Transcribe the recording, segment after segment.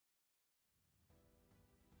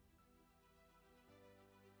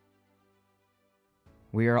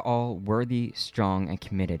We are all worthy, strong, and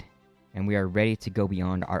committed, and we are ready to go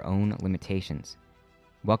beyond our own limitations.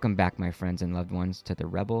 Welcome back, my friends and loved ones, to the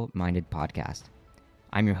Rebel Minded Podcast.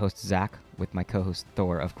 I'm your host, Zach, with my co host,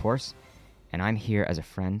 Thor, of course, and I'm here as a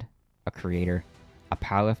friend, a creator, a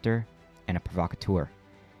powerlifter, and a provocateur.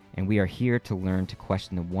 And we are here to learn to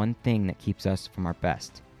question the one thing that keeps us from our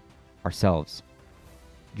best ourselves.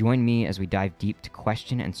 Join me as we dive deep to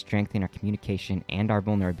question and strengthen our communication and our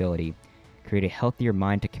vulnerability, create a healthier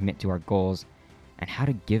mind to commit to our goals, and how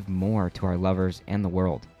to give more to our lovers and the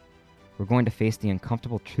world. We're going to face the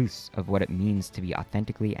uncomfortable truths of what it means to be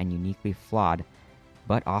authentically and uniquely flawed,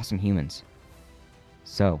 but awesome humans.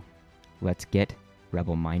 So, let's get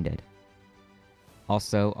rebel-minded.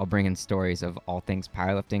 Also, I'll bring in stories of all things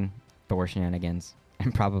powerlifting, Thor shenanigans,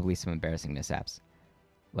 and probably some embarrassing mishaps.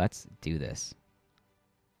 Let's do this.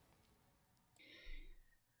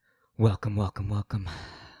 Welcome, welcome, welcome.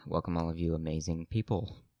 Welcome all of you amazing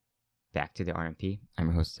people back to the RMP. I'm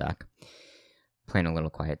your host, Zach. Playing a little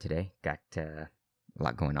quiet today. Got a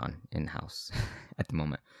lot going on in the house at the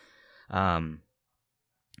moment.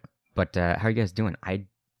 But how are you guys doing? I'd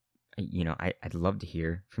love to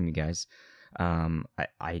hear from you guys.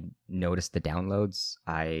 I noticed the downloads.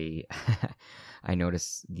 I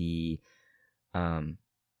noticed the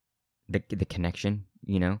connection,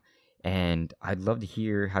 and I'd love to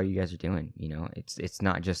hear how you guys are doing. It's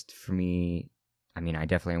not just for me. I mean, I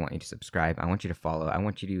definitely want you to subscribe. I want you to follow. I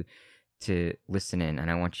want you to listen in, and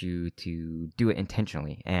I want you to do it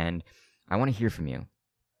intentionally. And I want to hear from you.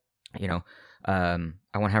 I want to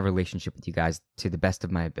have a relationship with you guys to the best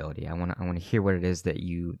of my ability. I want to hear what it is that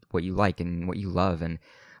what you like and what you love, and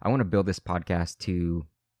I want to build this podcast to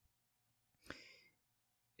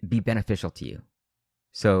be beneficial to you.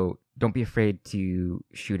 So don't be afraid to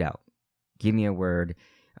shoot out. Give me a word.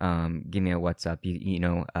 Give me a what's up.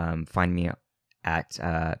 Find me at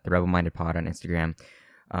the Rebel Minded Pod on Instagram.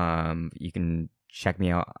 You can check me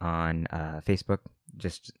out on Facebook,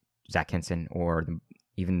 just Zach Henson, or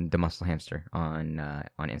even the Muscle Hamster on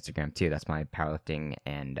Instagram too. That's my powerlifting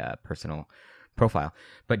and personal profile.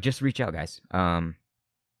 But just reach out, guys.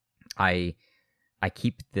 I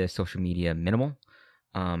keep the social media minimal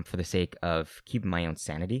for the sake of keeping my own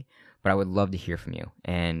sanity. But I would love to hear from you.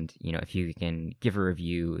 And if you can give a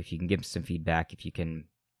review, if you can give some feedback, if you can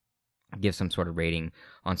give some sort of rating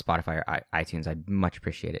on Spotify or iTunes, I'd much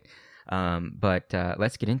appreciate it. But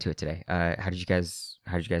let's get into it today. How did you guys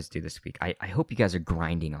do this week? I hope you guys are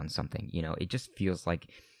grinding on something. It just feels like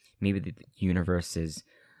maybe the universe is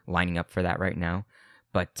lining up for that right now.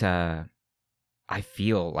 But I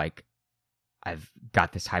feel like I've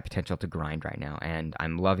got this high potential to grind right now, and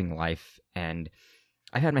I'm loving life. And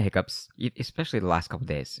I've had my hiccups, especially the last couple of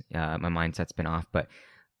days. My mindset's been off, but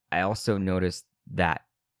I also noticed that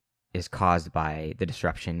is caused by the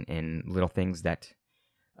disruption in little things that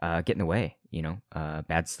get in the way,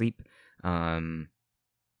 bad sleep, getting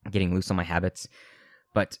loose on my habits.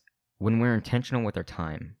 But when we're intentional with our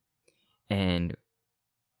time and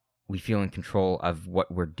we feel in control of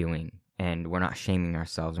what we're doing, and we're not shaming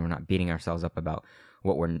ourselves, and we're not beating ourselves up about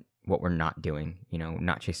what we're not doing,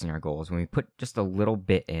 not chasing our goals. When we put just a little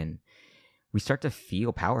bit in, we start to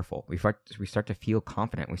feel powerful. We start to feel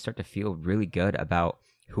confident. We start to feel really good about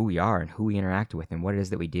who we are and who we interact with and what it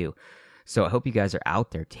is that we do. So I hope you guys are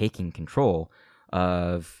out there taking control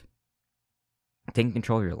of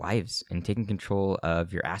your lives and taking control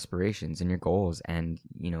of your aspirations and your goals, and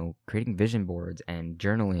creating vision boards and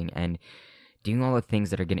journaling and doing all the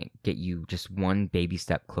things that are going to get you just one baby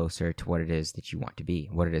step closer to what it is that you want to be,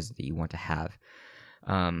 what it is that you want to have.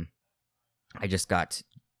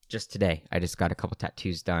 Just today, I just got a couple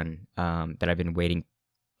tattoos done that I've been waiting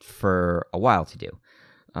for a while to do.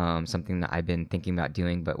 Something that I've been thinking about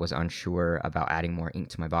doing, but was unsure about adding more ink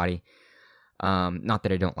to my body. Not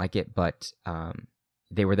that I don't like it, but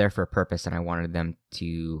they were there for a purpose, and I wanted them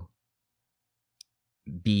to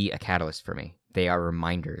be a catalyst for me. They are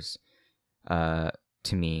reminders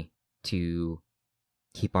to me to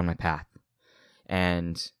keep on my path.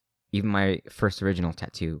 And even my first original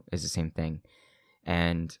tattoo is the same thing.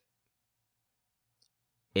 And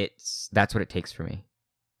that's what it takes for me,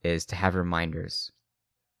 is to have reminders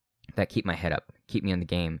that keep my head up, keep me in the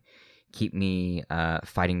game, keep me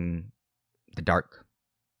fighting the dark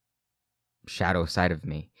shadow side of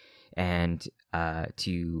me, and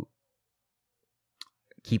to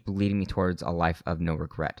keep leading me towards a life of no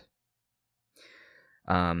regret.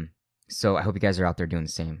 So I hope you guys are out there doing the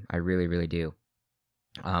same. I really, really do.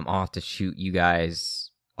 I'll have to show you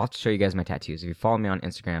guys my tattoos. If you follow me on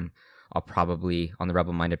Instagram, I'll probably, on the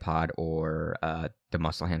Rebel Minded Pod or the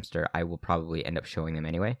Muscle Hamster, I will probably end up showing them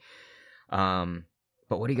anyway. But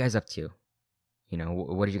But what are you guys up to? You know,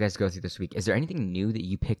 what did you guys go through this week? Is there anything new that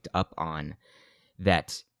you picked up on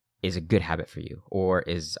that is a good habit for you? Or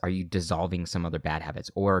are you dissolving some other bad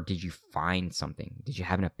habits? Or did you find something? Did you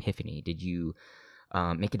have an epiphany? Did you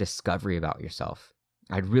make a discovery about yourself?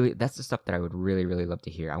 That's the stuff that I would really, really love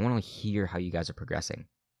to hear. I want to hear how you guys are progressing.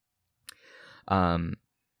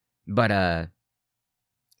 But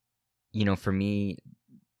you know, for me,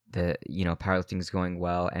 powerlifting is going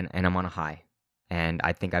well, and I'm on a high. And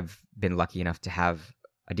I think I've been lucky enough to have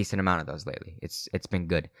a decent amount of those lately. It's been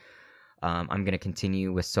good. I'm going to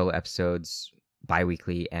continue with solo episodes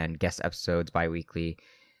bi-weekly and guest episodes bi-weekly,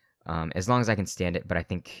 as long as I can stand it. But I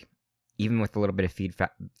think even with a little bit of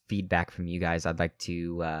feedback from you guys, I'd like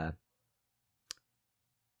to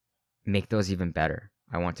make those even better.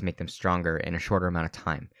 I want to make them stronger in a shorter amount of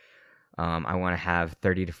time. I want to have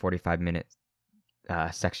 30 to 45 minute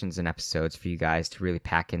sections and episodes for you guys to really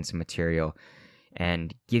pack in some material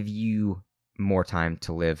and give you more time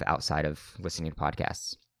to live outside of listening to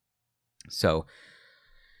podcasts. So,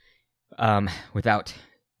 without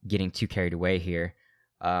getting too carried away here,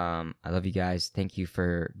 I love you guys. Thank you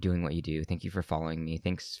for doing what you do. Thank you for following me.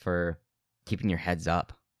 Thanks for keeping your heads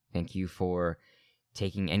up. Thank you for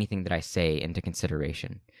taking anything that I say into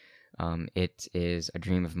consideration. It is a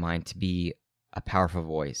dream of mine to be a powerful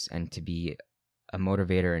voice and to be a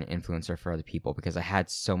motivator and influencer for other people, because I had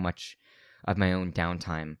so much of my own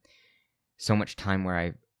downtime, so much time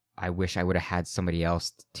where I wish I would have had somebody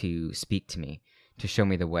else to speak to me, to show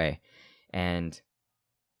me the way. And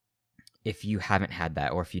if you haven't had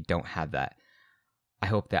that, or if you don't have that, I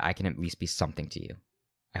hope that I can at least be something to you.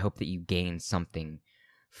 I hope that you gain something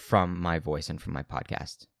from my voice and from my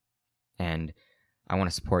podcast. And I want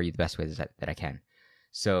to support you the best way that I can.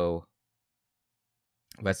 So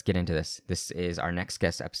let's get into this. This is our next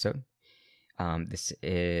guest episode. This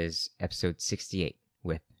is episode 68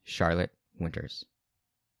 with Charlotte Winters.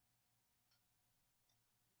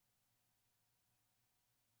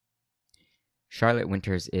 Charlotte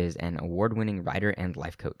Winters is an award-winning writer and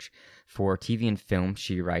life coach. For TV and film,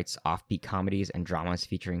 she writes offbeat comedies and dramas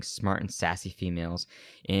featuring smart and sassy females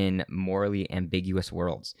in morally ambiguous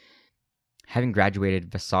worlds. Having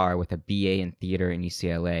graduated Vassar with a BA in theater in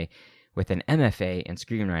UCLA, with an MFA in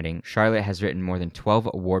screenwriting, Charlotte has written more than 12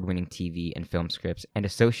 award-winning TV and film scripts and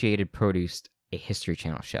produced a History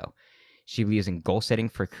Channel show. She believes in goal setting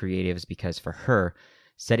for creatives because for her,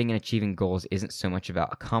 setting and achieving goals isn't so much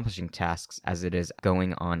about accomplishing tasks as it is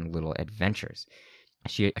going on little adventures.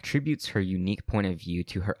 She attributes her unique point of view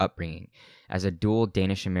to her upbringing. As a dual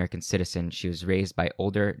Danish-American citizen, she was raised by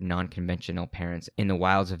older, non-conventional parents in the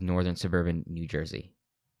wilds of northern suburban New Jersey.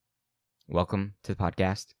 Welcome to the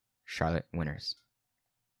podcast, Charlotte Winters.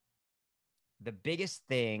 The biggest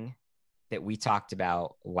thing that we talked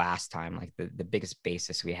about last time, like the biggest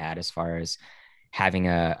basis we had as far as having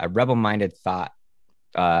a rebel-minded thought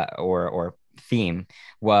or theme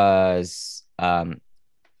was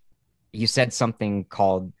you said something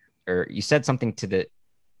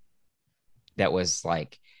that was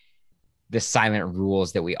like the silent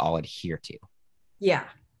rules that we all adhere to. Yeah.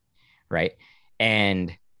 Right.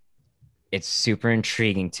 And it's super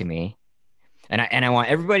intriguing to me. And I want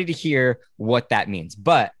everybody to hear what that means.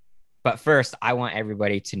 But first, I want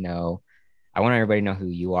everybody to know who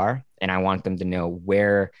you are. And I want them to know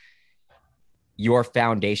where your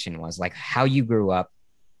foundation was, like how you grew up.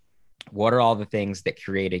 What are all the things that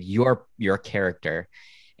created your character,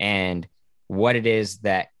 and what it is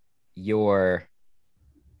that you're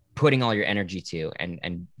putting all your energy to,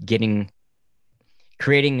 and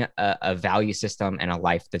creating a value system and a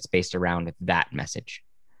life that's based around that message.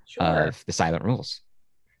 Sure. Of the silent rules.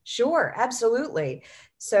 Sure, absolutely.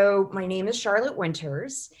 So my name is Charlotte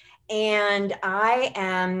Winters, and I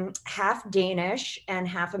am half Danish and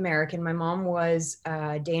half American. My mom was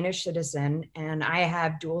a Danish citizen, and I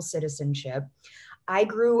have dual citizenship. I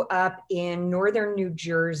grew up in northern New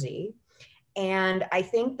Jersey, and I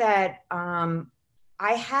think that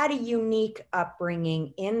I had a unique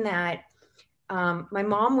upbringing in that my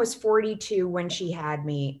mom was 42 when she had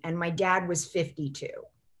me, and my dad was 52.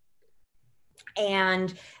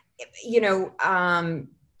 And,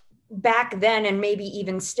 back then, and maybe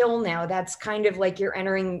even still now, that's kind of like you're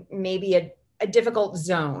entering maybe a difficult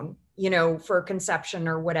zone, for conception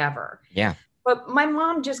or whatever. Yeah. But my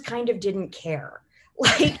mom just kind of didn't care.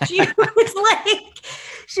 Like she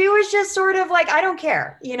was just sort of like, I don't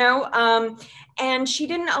care, and she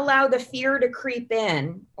didn't allow the fear to creep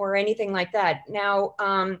in or anything like that. Now,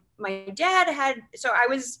 my dad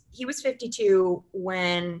he was 52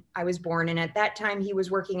 when I was born. And at that time he was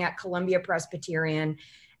working at Columbia Presbyterian.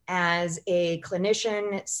 as a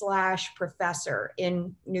clinician slash professor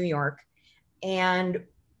in New York. And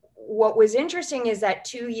what was interesting is that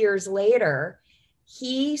 2 years later,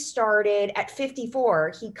 he started at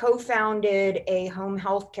 54, he co-founded a home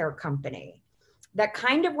healthcare company that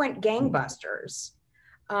kind of went gangbusters.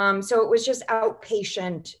 So it was just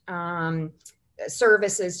outpatient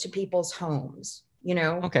services to people's homes, you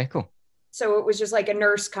know? Okay, cool. So it was just like a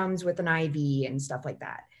nurse comes with an IV and stuff like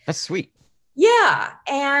that. That's sweet. Yeah.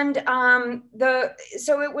 And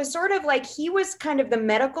so it was sort of like he was kind of the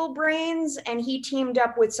medical brains, and he teamed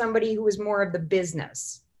up with somebody who was more of the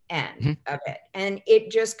business end of it. And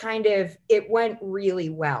it just kind of, it went really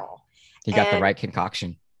well. You got the right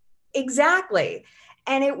concoction. Exactly.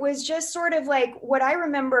 And it was just sort of like what I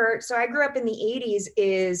remember. So I grew up in the 80s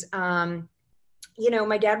is,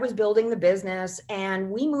 my dad was building the business and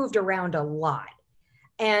we moved around a lot.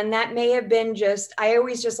 And that may have been I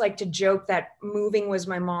always just like to joke that moving was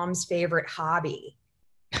my mom's favorite hobby,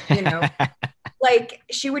 like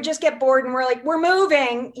she would just get bored and we're like, we're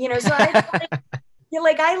moving, so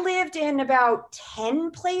I lived in about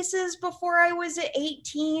 10 places before I was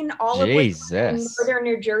 18, all Jesus. of which in northern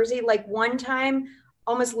New Jersey. Like one time,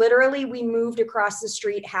 almost literally, we moved across the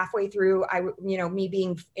street halfway through, me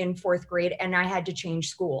being in fourth grade, and I had to change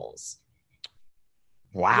schools.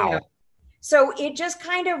 Wow. So it just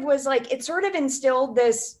kind of was like, it sort of instilled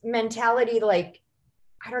this mentality, like,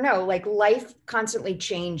 I don't know, like life constantly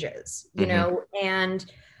changes, and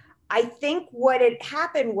I think what had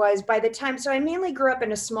happened was by the time, so I mainly grew up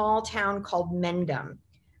in a small town called Mendham.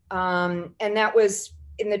 And that was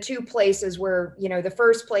in the two places where, the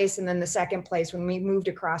first place and then the second place when we moved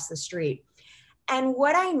across the street. And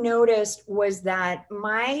what I noticed was that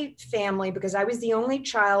my family, because I was the only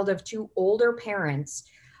child of two older parents,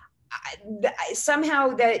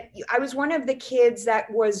 somehow that I was one of the kids that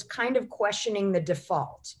was kind of questioning the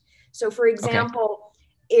default. So for example,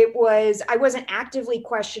 I wasn't actively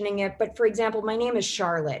questioning it, but for example, my name is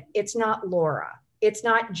Charlotte. It's not Laura. It's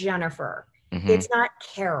not Jennifer. It's not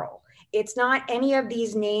Carol. It's not any of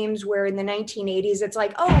these names where in the 1980s, it's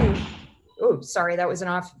like, oh, sorry, that was an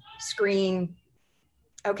off screen.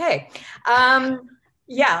 Okay.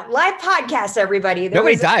 Yeah. Live podcast, everybody.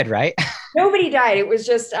 Nobody died, right? Nobody died. It was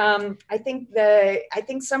just, I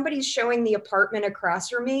think somebody's showing the apartment across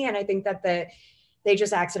from me. And I think that they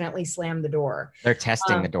just accidentally slammed the door. They're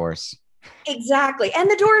testing the doors. Exactly.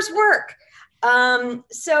 And the doors work.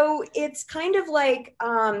 So it's kind of like,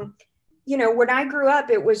 when I grew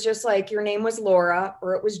up, it was just like your name was Laura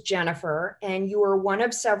or it was Jennifer, and you were one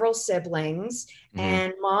of several siblings,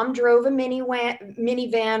 and mom drove a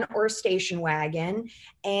minivan or a station wagon,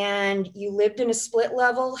 and you lived in a split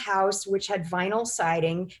level house, which had vinyl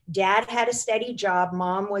siding. Dad had a steady job.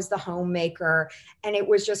 Mom was the homemaker. And it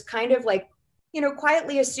was just kind of like,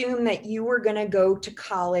 quietly assume that you were going to go to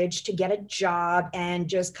college to get a job and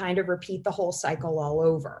just kind of repeat the whole cycle all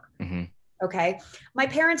over. Okay. My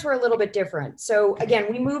parents were a little bit different. So again,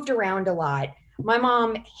 we moved around a lot. My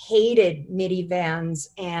mom hated minivans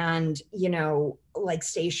and, like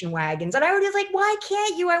station wagons. And I was like, why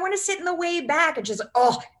can't you? I want to sit in the way back. And she's like,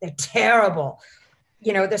 oh, they're terrible.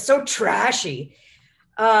 They're so trashy.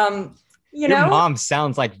 Your mom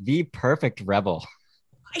sounds like the perfect rebel.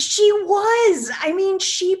 She was. I mean,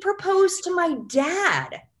 she proposed to my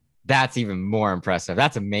dad. That's even more impressive.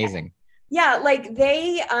 That's amazing. Yeah, like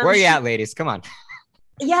they. Where are you at, ladies? Come on.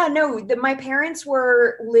 Yeah, no, my parents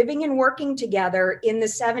were living and working together in the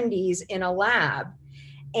 70s in a lab.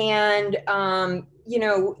 And,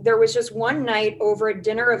 there was just one night over a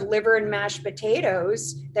dinner of liver and mashed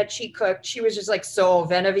potatoes that she cooked. She was just like, so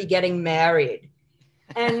when are we getting married?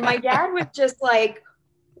 And my dad was just like,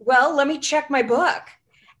 well, let me check my book.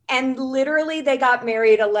 And literally they got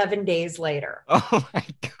married 11 days later. Oh my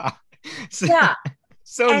God. Yeah.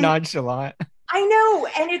 So nonchalant. I know.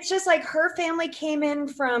 And it's just like her family came in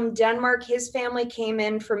from Denmark. His family came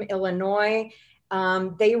in from Illinois.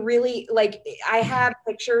 They really I have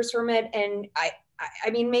pictures from it. And I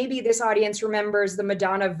mean, maybe this audience remembers the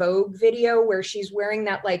Madonna Vogue video where she's wearing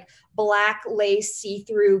that like black lace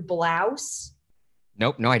see-through blouse.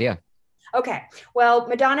 Nope. No idea. Okay. Well,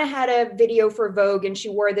 Madonna had a video for Vogue and she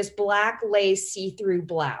wore this black lace see-through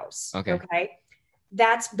blouse. Okay.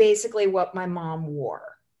 That's basically what my mom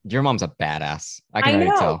wore. Your mom's a badass. I can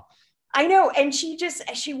already tell. I know. And she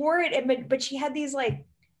wore it, but she had these like,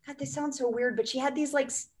 God, this sounds so weird, but she had these like,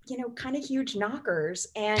 kind of huge knockers.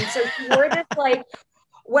 And so she wore this like,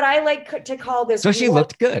 what I like to call this. So she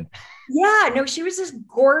looked good. Yeah, no, she was this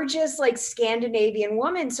gorgeous, like Scandinavian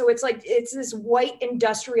woman. So it's like, it's this white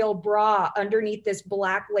industrial bra underneath this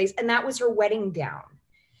black lace. And that was her wedding gown.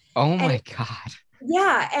 Oh my God.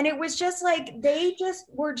 Yeah, and it was just like they just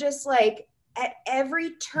were just like at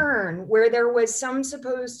every turn where there was some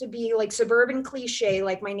supposed to be like suburban cliche,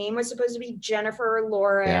 like my name was supposed to be Jennifer or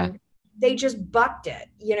Laura, Yeah. and they just bucked it.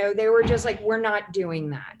 They were just like, we're not doing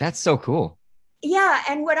that. That's so cool. Yeah,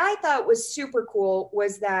 and what I thought was super cool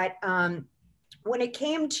was that when it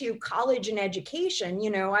came to college and education,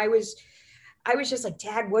 I was just like,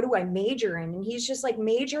 Dad, what do I major in? And he's just like,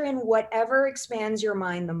 major in whatever expands your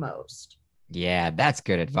mind the most. Yeah, that's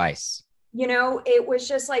good advice. It was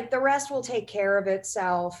just like the rest will take care of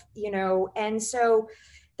itself. And so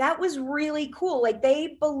that was really cool. Like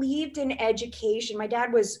they believed in education. My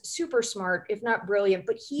dad was super smart, if not brilliant,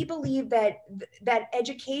 but he believed that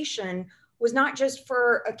education was not just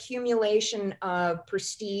for accumulation of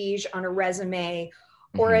prestige on a resume,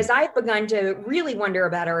 or Hmm. as I've begun to really wonder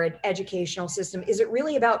about our educational system, is it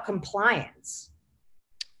really about compliance?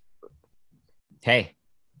 Hey,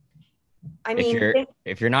 I if mean,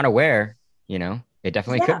 you're not aware, it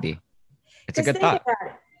definitely could yeah, be. It's a because good think thought.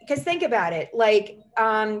 about it like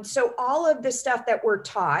so all of the stuff that we're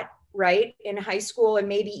taught, right, in high school and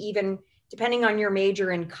maybe even depending on your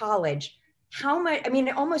major in college, how much, I mean,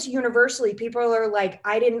 almost universally people are like,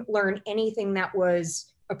 I didn't learn anything that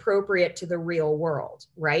was appropriate to the real world,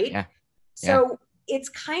 right? Yeah. Yeah. So it's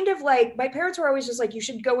kind of like my parents were always just like, you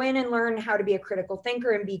should go in and learn how to be a critical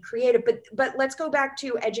thinker and be creative, but let's go back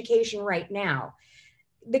to education right now.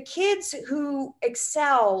 The kids who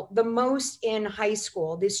excel the most in high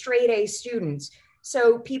school, the straight A students,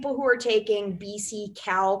 so people who are taking BC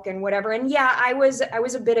Calc and whatever, and yeah, I was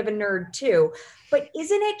a bit of a nerd too, but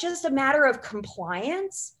isn't it just a matter of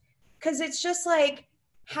compliance? Because it's just like,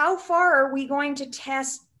 how far are we going to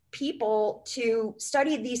test people to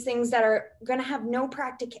study these things that are going to have no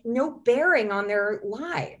bearing on their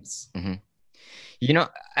lives? Hmm. You know,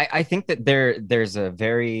 I think that there's a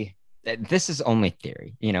very this is only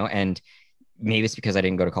theory, and maybe it's because I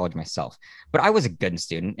didn't go to college myself, but I was a good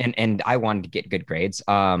student and I wanted to get good grades.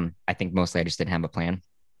 I think mostly I just didn't have a plan.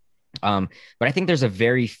 But I think there's a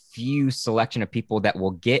very few selection of people that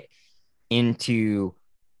will get into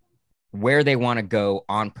where they want to go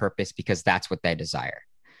on purpose because that's what they desire.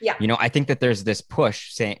 Yeah, I think that there's this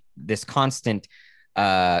push saying this constant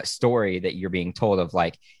story that you're being told of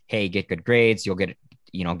like, hey, get good grades, you'll get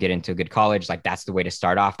into a good college. Like that's the way to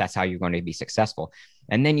start off. That's how you're going to be successful.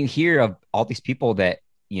 And then you hear of all these people that,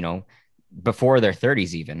 before their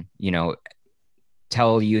 30s even,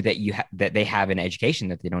 tell you that that they have an education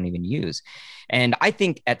that they don't even use. And I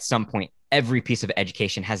think at some point every piece of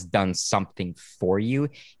education has done something for you,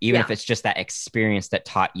 even yeah, if it's just that experience that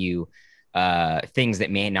taught you things that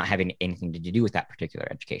may not have anything to do with that particular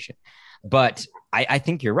education. But I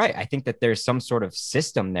think you're right. I think that there's some sort of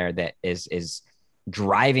system there that is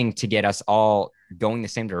driving to get us all going the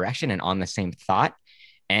same direction and on the same thought.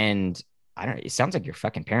 And I don't know, it sounds like your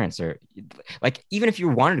fucking parents are like, even if you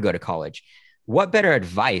wanted to go to college, what better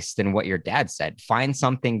advice than what your dad said? Find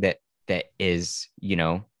something that is,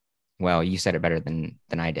 well, you said it better than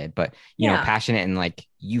I did, but yeah, passionate and like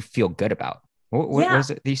you feel good about. What yeah. is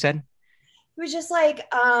it that you said? He was just like,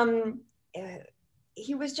 uh,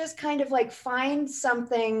 he was just kind of like, find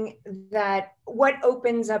something that what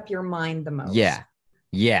opens up your mind the most. Yeah.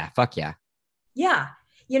 Yeah. Fuck yeah. Yeah.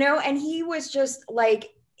 And he was just like,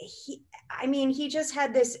 I mean, he just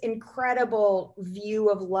had this incredible view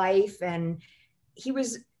of life. And he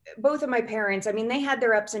was, both of my parents, I mean, they had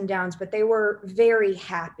their ups and downs, but they were very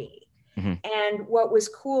happy. Hmm. And what was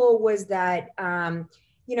cool was that,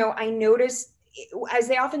 I noticed, as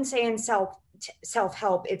they often say in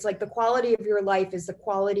self-help, it's like the quality of your life is the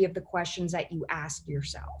quality of the questions that you ask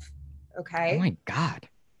yourself. Oh Okay. my God.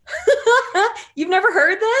 You've never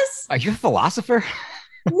heard this? Are you a philosopher?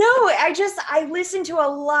 No, I listen to a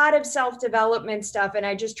lot of self-development stuff and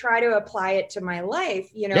I just try to apply it to my life,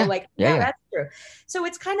 Yeah. like, Yeah. yeah, Yeah. that's true. So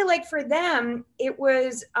it's kind of like for them, it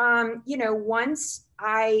was once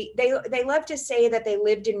they love to say that they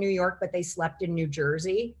lived in New York, but they slept in New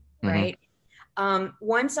Jersey, Hmm. right?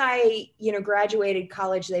 Once I, graduated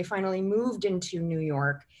college, they finally moved into New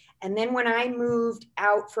York. And then when I moved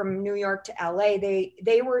out from New York to LA,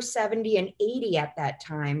 they were 70 and 80 at that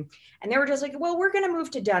time. And they were just like, well, we're going to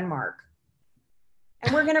move to Denmark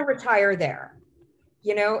and we're going to retire there.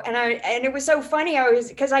 And it was so funny. I was,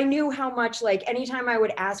 because I knew how much, like, anytime I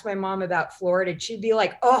would ask my mom about Florida, she'd be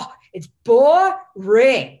like, oh, it's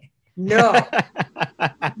boring. No,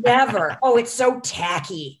 never. Oh, it's so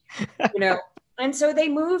tacky, you know. And so they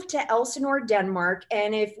moved to Elsinore, Denmark.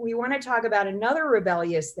 And if we want to talk about another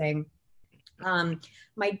rebellious thing,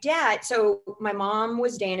 my dad, so my mom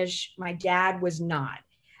was Danish, my dad was not.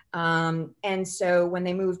 And so when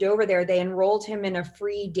they moved over there, they enrolled him in a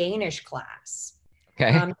free Danish class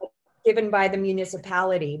Okay. um, given by the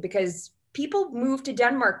municipality because people move to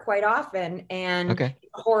Denmark quite often and Okay.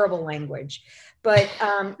 horrible language. But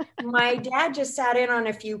my dad just sat in on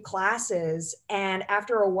a few classes. And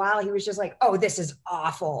after a while, he was just like, oh, this is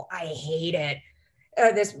awful. I hate it.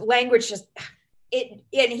 This language just, and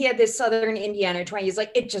he had this Southern Indiana twang. He's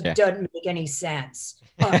like, it just Yeah. doesn't make any sense.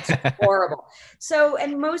 Oh, it's horrible. So,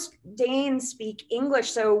 and most Danes speak English.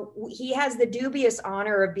 So he has the dubious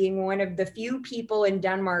honor of being one of the few people in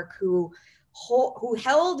Denmark who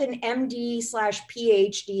held an MD slash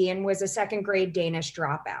PhD and was a second grade Danish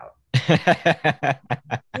dropout.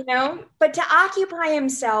 But to occupy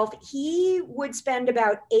himself, he would spend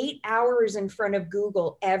about 8 hours in front of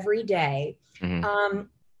Google every day, Mhm.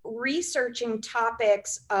 researching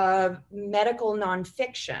topics of medical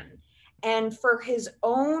nonfiction. And for his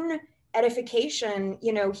own edification,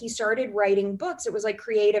 he started writing books. It was like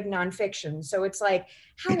creative nonfiction. So it's like,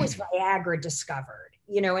 how was Viagra discovered?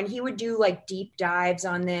 And he would do like deep dives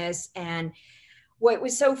on this. And what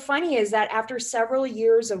was so funny is that after several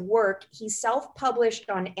years of work, he self-published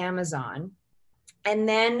on Amazon. And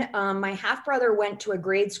then my half brother went to a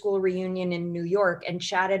grade school reunion in New York and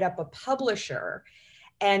chatted up a publisher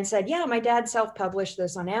and said, yeah, my dad self-published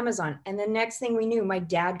this on Amazon. And the next thing we knew, my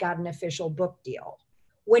dad got an official book deal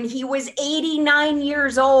when he was 89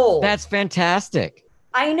 years old. That's fantastic.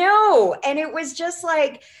 I know. And it was just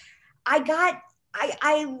like,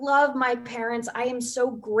 I love my parents. I am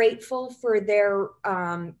so grateful for their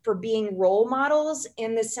for being role models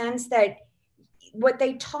in the sense that what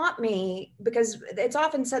they taught me, because it's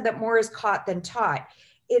often said that more is caught than taught.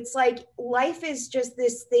 It's like life is just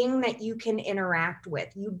this thing that you can interact with.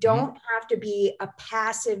 You don't have to be a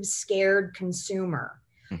passive, scared consumer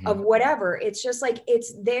of whatever. It's just like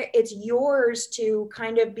it's there, it's yours to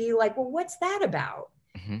kind of be like, well, what's that about?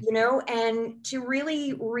 And to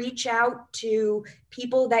really reach out to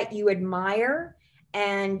people that you admire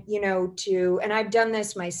and and I've done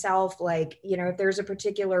this myself, like if there's a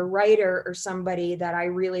particular writer or somebody that I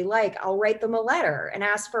really like, I'll write them a letter and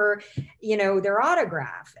ask for their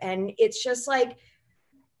autograph. And it's just like,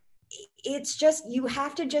 it's just, you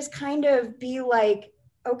have to just kind of be like,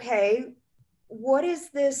 okay, what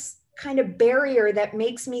is this kind of barrier that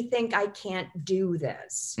makes me think I can't do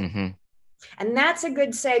this? And that's a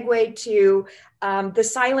good segue to the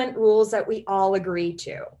silent rules that we all agree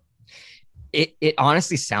to. It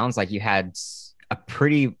honestly sounds like you had a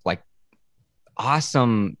pretty like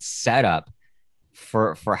awesome setup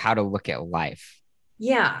for how to look at life.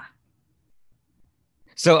 Yeah.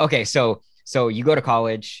 So okay, so you go to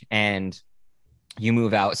college and you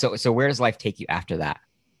move out. So where does life take you after that?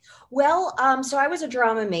 Well, so I was a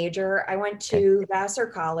drama major. I went Okay. to Vassar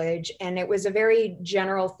College, and it was a very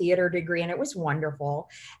general theater degree, and it was wonderful.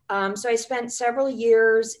 So I spent several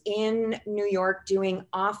years in New York doing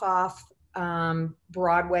off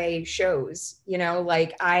Broadway shows.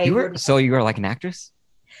 Like I would. You were like an actress?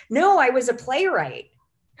 No, I was a playwright.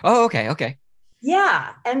 Oh, okay, okay.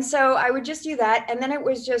 Yeah. And so I would just do that. And then it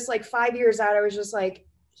was just like 5 years out, I was just like,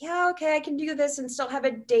 yeah, okay, I can do this and still have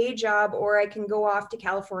a day job, or I can go off to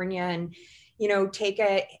California and, take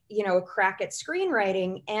a crack at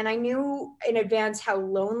screenwriting. And I knew in advance how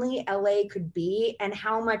lonely LA could be and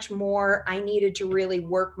how much more I needed to really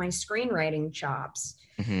work my screenwriting chops.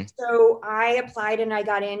 So I applied and I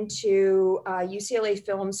got into UCLA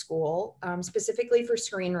Film School, specifically for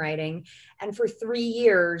screenwriting. And for 3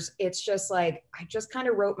 years, it's just like, I just kind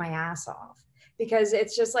of wrote my ass off, because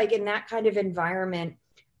it's just like in that kind of environment,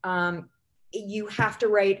 you have to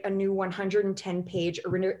write a new 110-page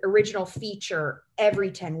original feature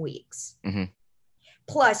every 10 weeks.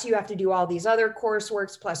 Plus you have to do all these other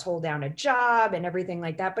courseworks, plus hold down a job and everything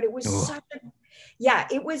like that. But it was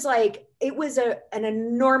it was like, it was an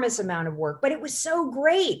enormous amount of work, but it was so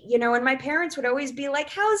great, and my parents would always be like,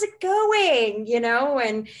 how's it going?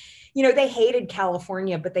 And, they hated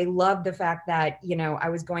California, but they loved the fact that, I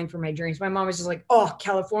was going for my dreams. My mom was just like, oh,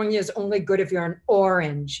 California is only good if you're an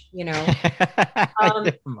orange,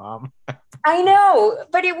 Mom. I know,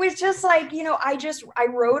 but it was just like, I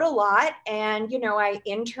wrote a lot, and, I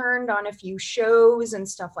interned on a few shows and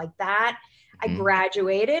stuff like that. I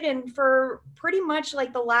graduated, and for pretty much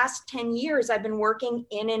like the last 10 years, I've been working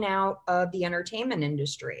in and out of the entertainment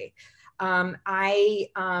industry. A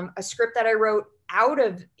script that I wrote out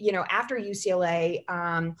of, after UCLA,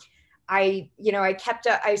 I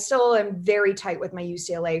still am very tight with my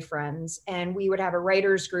UCLA friends, and we would have a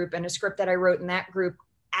writers group, and a script that I wrote in that group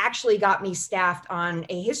actually got me staffed on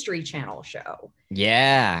a History Channel show.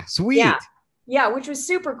 Yeah, sweet. Yeah. Yeah, which was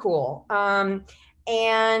super cool.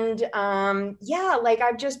 And yeah, like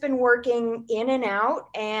I've just been working in and out.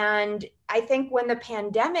 And I think when the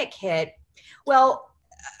pandemic hit, well,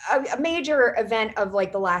 a major event of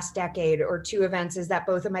like the last decade or two events is that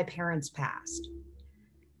both of my parents passed.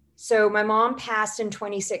 So my mom passed in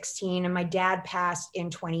 2016 and my dad passed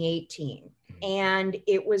in 2018. And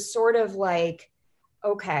it was sort of like,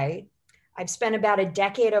 okay, I've spent about a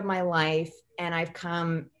decade of my life and I've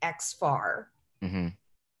come X far. Mm-hmm.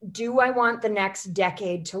 Do I want the next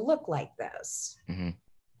decade to look like this? Mm-hmm.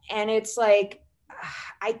 And it's like,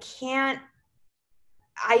 I can't,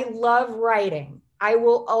 I love writing. I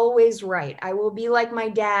will always write. I will be like my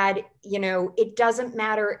dad. You know, it doesn't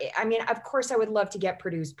matter. I mean, of course, I would love to get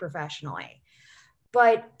produced professionally,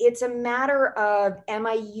 but it's a matter of, am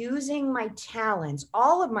I using my talents,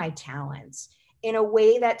 all of my talents, in a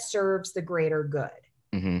way that serves the greater good?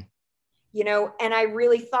 Mm-hmm. You know, and I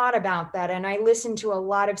really thought about that. And I listened to a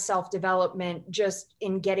lot of self-development just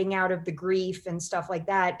in getting out of the grief and stuff like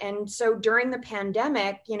that. And so during the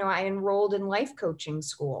pandemic, you know, I enrolled in life coaching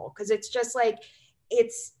school because it's just like,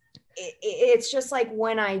 it's just like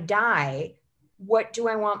when I die, what do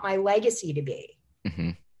I want my legacy to be?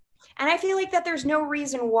 Mm-hmm. And I feel like that there's no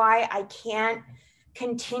reason why I can't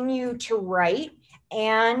continue to write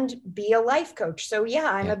and be a life coach. So yeah,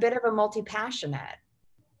 I'm Yeah. a bit of a multi-passionate.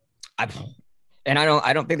 I, and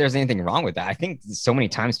I don't think there's anything wrong with that. I think so many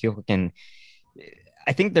times people can,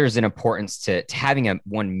 I think there's an importance to having a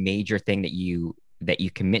one major thing that you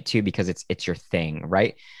commit to because it's your thing,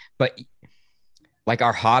 right? But like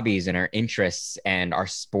our hobbies and our interests and our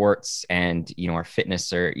sports and our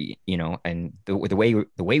fitness or and the way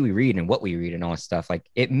we read and what we read and all this stuff, like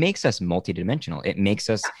it makes us multidimensional. It makes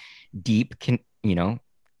us deep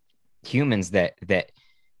humans that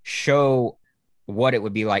show what it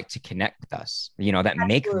would be like to connect with us, that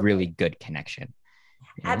make really Absolutely. good connection,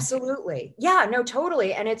 you know Absolutely. Yeah, no,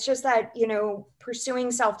 totally. And it's just that, you know,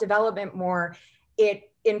 pursuing self development more,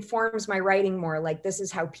 it informs my writing more. Like, this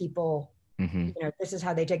is how people, mm-hmm. you know, this is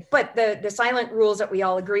how they take, but the silent rules that we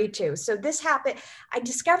all agree to. So this happened. I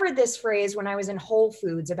discovered this phrase when I was in Whole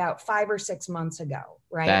Foods about 5 or 6 months ago,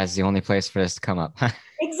 right? That's the only place for this to come up. Whole Foods.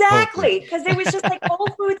 Exactly. Because it was just like Whole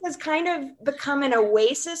Foods has kind of become an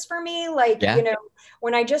oasis for me. Like, you Yeah. know,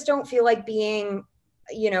 when I just don't feel like being,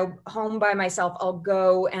 you know, home by myself, I'll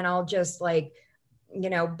go and I'll just like, you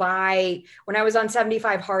know, buy. When I was on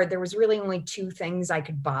 75 hard, there was really only two things I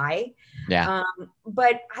could buy. Yeah.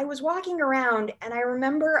 But I was walking around and I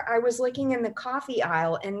remember I was looking in the coffee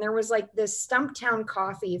aisle and there was like this Stumptown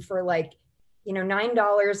coffee for like, you know,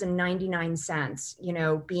 $9.99, you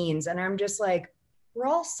know, beans. And I'm just like, we're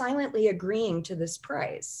all silently agreeing to this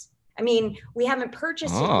price. I mean, we haven't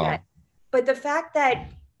purchased it yet, Oh, but the fact that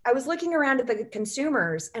I was looking around at the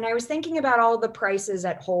consumers and I was thinking about all the prices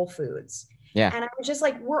at Whole Foods. yeah. And I was just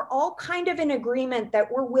like, we're all kind of in agreement that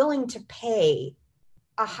we're willing to pay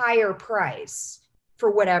a higher price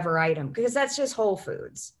for whatever item because that's just Whole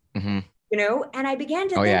Foods, Mm-hmm. you know? And I began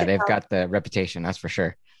to Oh, think yeah. They've about, got the reputation. That's for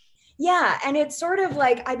sure. yeah. And it's sort of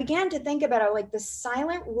like, I began to think about it, like the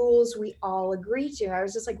silent rules we all agree to. I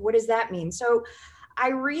was just like, what does that mean? So I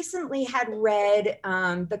recently had read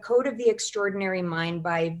The Code of the Extraordinary Mind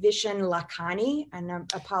by Vishen Lakhani, and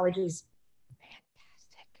apologies.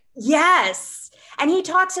 Yes. And he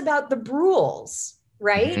talks about the rules,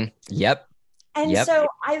 right? Mm-hmm. Yep. And Yep. so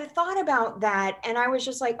I thought about that and I was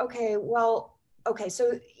just like, okay, well, okay,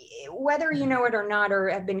 so whether you know it or not, or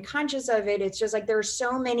have been conscious of it, it's just like there are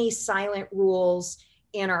so many silent rules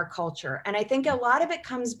in our culture. And I think a lot of it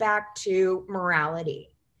comes back to morality.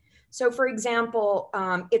 So, for example,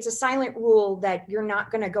 it's a silent rule that you're not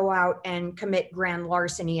going to go out and commit grand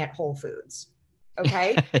larceny at Whole Foods.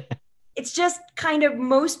 Okay. It's just kind of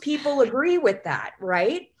most people agree with that,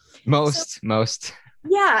 right? So, most.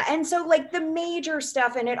 yeah. And so, like the major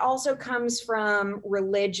stuff, and it also comes from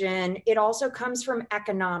religion, it also comes from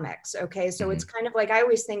economics. Okay. So, Mm-hmm. it's kind of like I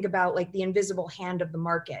always think about like the invisible hand of the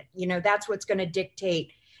market. You know, that's what's going to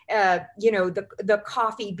dictate, you know, the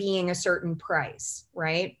coffee being a certain price,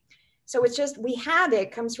 right? So, it's just we have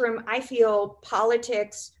it comes from, I feel,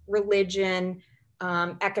 politics, religion,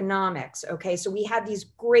 economics. Okay. So, we have these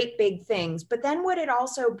great big things. But then what it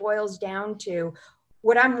also boils down to,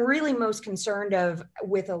 what I'm really most concerned of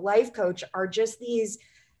with a life coach are just these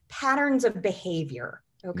patterns of behavior,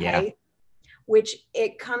 Yeah. okay? Which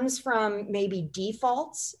it comes from maybe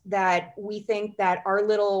defaults that we think that our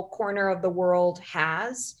little corner of the world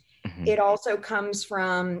has. Mm-hmm. It also comes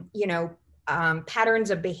from, you know, patterns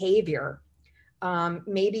of behavior.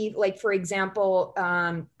 Maybe, like, for example,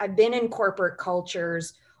 I've been in corporate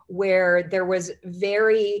cultures where there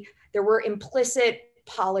were implicit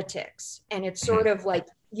politics, and it's Mhm. sort of like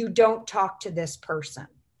you don't talk to this person,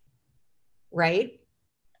 right?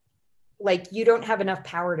 Like you don't have enough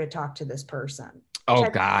power to talk to this person, which Oh I,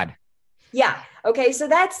 God. yeah. Okay. So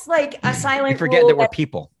that's like a We silent forget rule that we're that,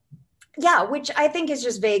 people. yeah, which I think is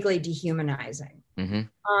just vaguely dehumanizing. Hmm.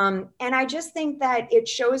 And I just think that it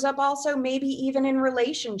shows up also maybe even in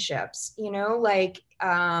relationships, like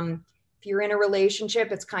if you're in a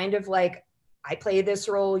relationship, it's kind of like I play this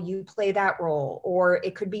role, you play that role, or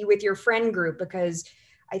it could be with your friend group because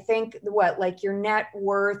I think like your net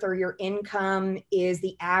worth or your income is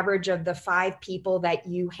the average of the 5 people that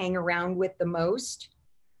you hang around with the most.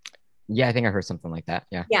 Yeah, I think I heard something like that.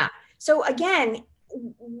 Yeah. Yeah. So again,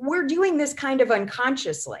 we're doing this kind of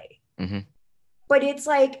unconsciously. Hmm. But it's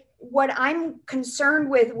like what I'm concerned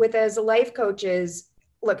with as a life coach is,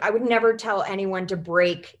 look, I would never tell anyone to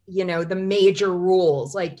break, the major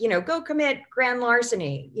rules, like, go commit grand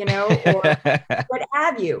larceny, or what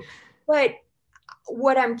have you. But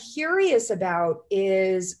what I'm curious about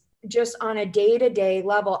is just on a day-to-day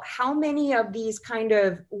level, how many of these kind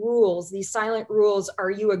of rules, these silent rules,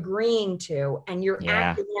 are you agreeing to and you're Yeah.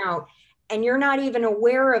 acting out and you're not even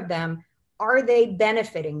aware of them? Are they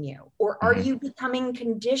benefiting you, or are Hmm. you becoming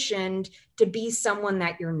conditioned to be someone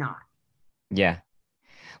that you're not? Yeah.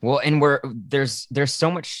 Well, and there's so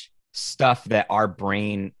much stuff that our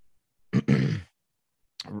brain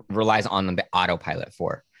relies on the autopilot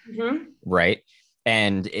for, Mm-hmm. right?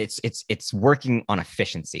 And it's working on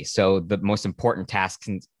efficiency. So the most important tasks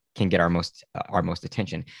can get our most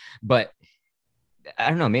attention. But I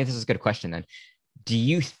don't know, maybe this is a good question then. Do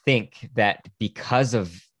you think that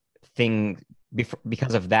thing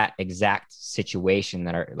because of that exact situation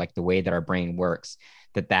that are like the way that our brain works,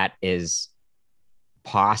 that is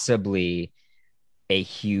possibly a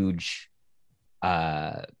huge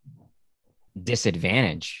uh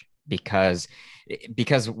disadvantage because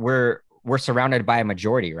we're surrounded by a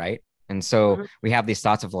majority, right? And so Mm-hmm. we have these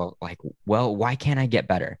thoughts of like, well, why can't I get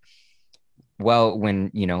better? Well,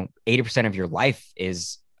 when 80% of your life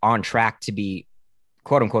is on track to be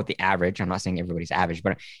quote unquote the average. I'm not saying everybody's average,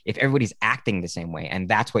 but if everybody's acting the same way and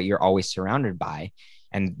that's what you're always surrounded by,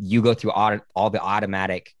 and you go through all the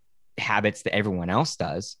automatic habits that everyone else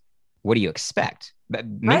does, what do you expect? But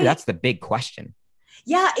maybe Right. that's the big question.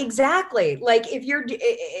 Yeah, exactly. Like if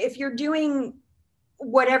you're doing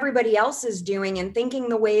what everybody else is doing and thinking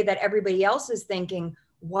the way that everybody else is thinking,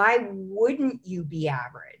 why wouldn't you be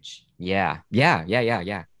average? Yeah. Yeah. Yeah. Yeah.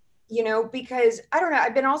 Yeah. Because I don't know,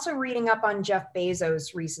 I've been also reading up on Jeff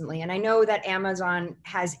Bezos recently, and I know that Amazon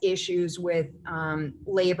has issues with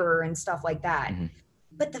labor and stuff like that. Mm-hmm.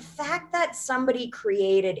 But the fact that somebody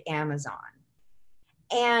created Amazon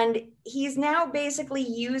and he's now basically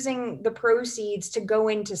using the proceeds to go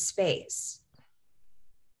into space,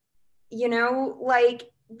 like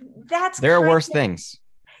that's There are kind worse of, things.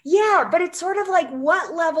 yeah, but it's sort of like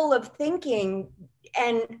what level of thinking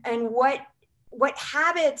and what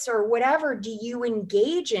habits or whatever do you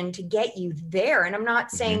engage in to get you there? And I'm not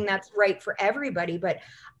Mm-hmm. saying that's right for everybody, but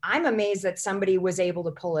I'm amazed that somebody was able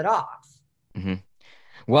to pull it off. Mm-hmm.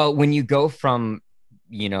 Well, when you go from,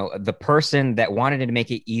 the person that wanted to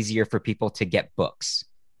make it easier for people to get books,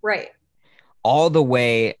 Right. all the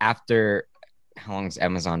way after how long is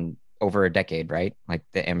Amazon? Over a decade, right? Like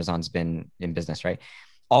the Amazon's been in business, right?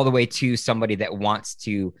 All the way to somebody that wants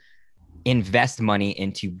to invest money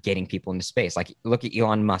into getting people into space. Like look at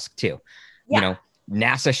Elon Musk too. You Yeah. know,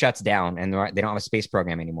 NASA shuts down and they don't have a space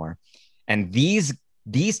program anymore. And these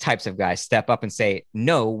types of guys step up and say,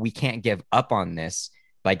 "No, we can't give up on this.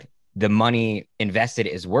 Like the money invested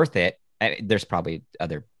is worth it." There's probably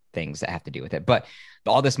other things that have to do with it, but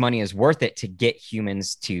all this money is worth it to get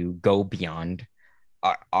humans to go beyond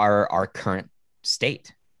our current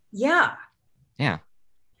state. Yeah. Yeah.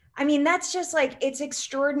 I mean, that's just like it's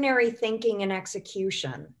extraordinary thinking and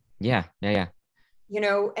execution, Yeah. Yeah.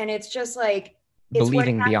 Yeah. and it's just like it's what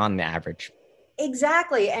Believing beyond the average.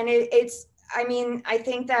 exactly. And it's, I mean, I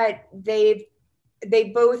think that they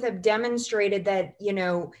both have demonstrated that,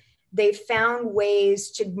 they've found ways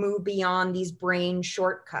to move beyond these brain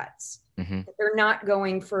shortcuts. Mm-hmm. That they're not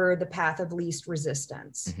going for the path of least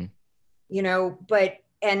resistance, Mm-hmm. but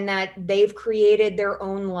and that they've created their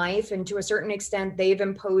own life, and to a certain extent they've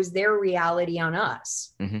imposed their reality on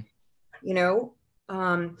us. Mm-hmm. you know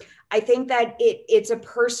I think that it's a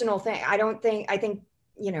personal thing. I think,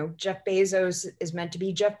 Jeff Bezos is meant to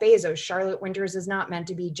be Jeff Bezos. Charlotte Winters is not meant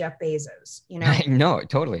to be Jeff Bezos. No,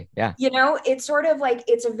 totally. Yeah. It's sort of like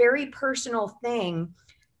it's a very personal thing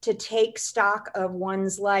to take stock of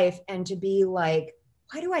one's life and to be like,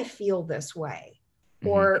 why do I feel this way? Mm-hmm.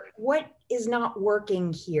 Or what is not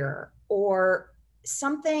working here? Or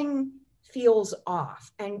something feels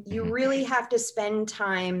off, and you Mm-hmm. really have to spend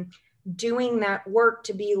time doing that work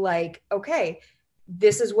to be like, okay,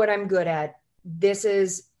 this is what I'm good at. This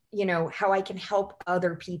is, how I can help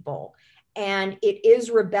other people. And it is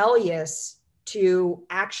rebellious to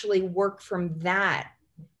actually work from that,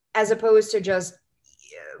 as opposed to just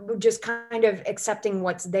kind of accepting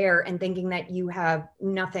what's there and thinking that you have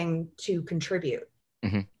nothing to contribute.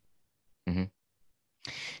 Mm-hmm. Mm-hmm.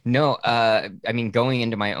 No, I mean, going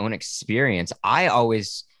into my own experience, I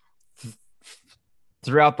always,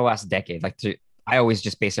 throughout the last decade, I always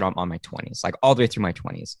just base it on my 20s, like all the way through my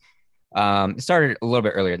 20s. It started a little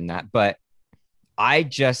bit earlier than that, but I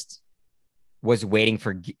just was waiting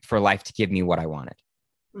for life to give me what I wanted.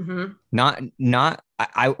 Mm-hmm. Not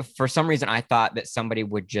for some reason I thought that somebody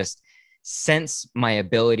would just sense my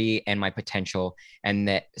ability and my potential, and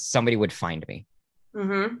that somebody would find me,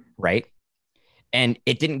 Mm-hmm. right? And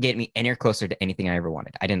it didn't get me anywhere closer to anything I ever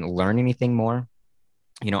wanted. I didn't learn anything more.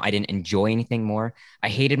 I didn't enjoy anything more. I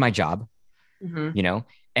hated my job, Mm-hmm. you know,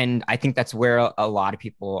 and I think that's where a lot of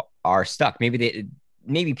people are stuck.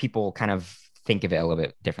 Maybe people kind of think of it a little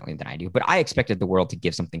bit differently than I do, but I expected the world to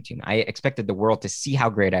give something to me. I expected the world to see how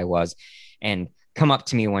great I was and come up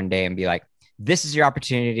to me one day and be like, this is your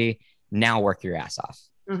opportunity. Now work your ass off.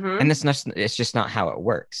 And Mm-hmm. it's just not how it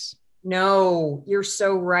works. No, you're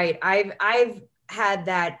so right. I've had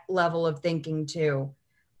that level of thinking too,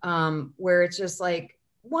 where it's just like,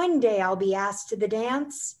 one day I'll be asked to the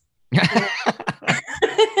dance.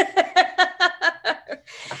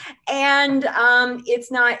 And and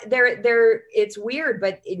it's not there, it's weird,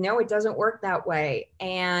 but no, it doesn't work that way.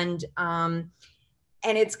 And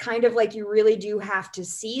it's kind of like you really do have to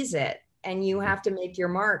seize it, and you have to make your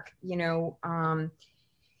mark,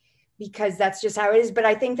 because that's just how it is. But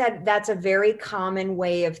I think that that's a very common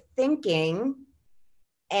way of thinking.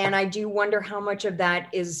 And I do wonder how much of that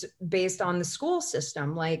is based on the school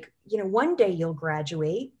system. Like, one day you'll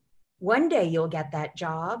graduate, one day you'll get that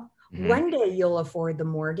job, Mm-hmm. one day you'll afford the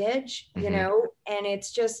mortgage, Mm-hmm. and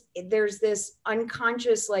it's just, there's this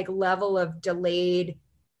unconscious like level of delayed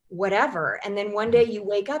whatever. And then one day you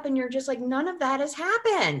wake up and you're just like, none of that has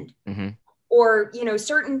happened, Mm-hmm. or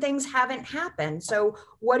certain things haven't happened. So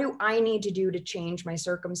what do I need to do to change my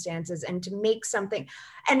circumstances and to make something?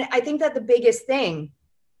 And I think that the biggest thing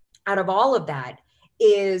out of all of that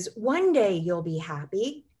is, one day you'll be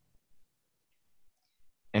happy.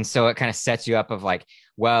 And so it kind of sets you up of like,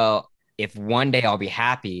 well, if one day I'll be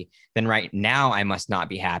happy, then right now I must not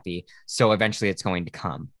be happy. So eventually it's going to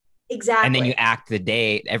come. And then Exactly. you act the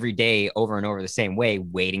day every day over and over the same way,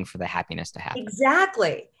 waiting for the happiness to happen.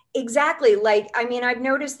 Exactly. Like, I mean, I've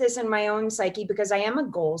noticed this in my own psyche because I am a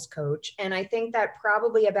goals coach. And I think that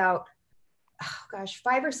probably about, oh gosh,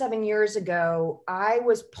 5 or 7 years ago, I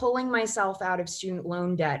was pulling myself out of student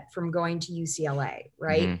loan debt from going to UCLA,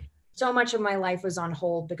 right? Mm-hmm. So much of my life was on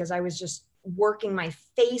hold because I was just working my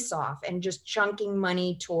face off and just chunking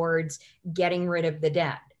money towards getting rid of the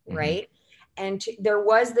debt, Mm-hmm. right? And there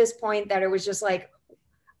was this point that it was just like,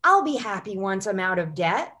 I'll be happy once I'm out of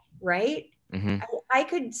debt, right? Mm-hmm. I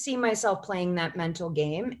could see myself playing that mental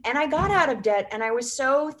game. And I got out of debt and I was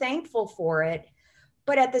so thankful for it.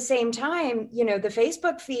 But at the same time, the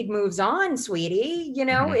Facebook feed moves on, sweetie.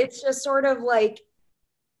 Mm-hmm. It's just sort of like,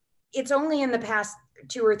 it's only in the past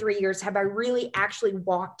 2 or 3 years have I really actually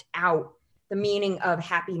walked out the meaning of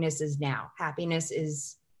happiness is now. Happiness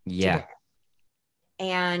is Yeah. today.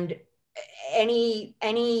 And any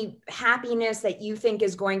happiness that you think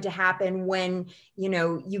is going to happen when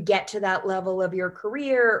you get to that level of your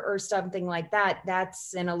career or something like that,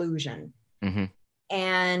 that's an illusion. Mm-hmm.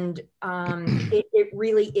 And it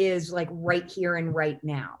really is like right here and right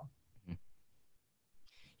now.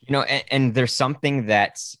 And there's something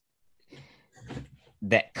that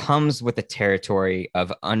comes with the territory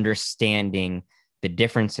of understanding the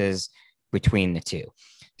differences between the two.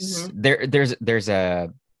 Mm-hmm.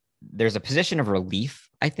 There's a position of relief,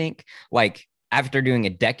 I think, like after doing a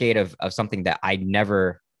decade of something that I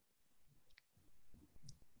never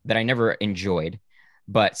enjoyed,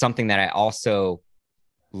 but something that I also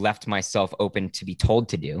left myself open to be told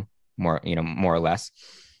to do more or less.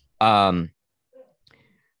 Um,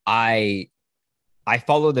 I I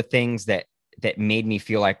follow the things that made me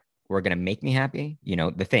feel like were going to make me happy,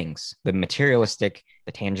 the things, the materialistic,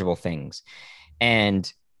 the tangible things.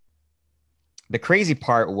 And the crazy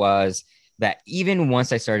part was that even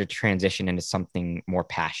once I started to transition into something more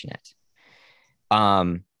passionate,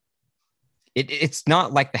 um, it's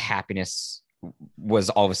not like the happiness was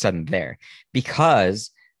all of a sudden there,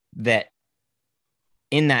 because that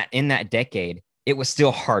in that decade, it was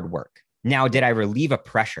still hard work. Now, did I relieve a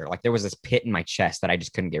pressure? Like there was this pit in my chest that I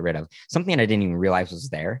just couldn't get rid of, something I didn't even realize was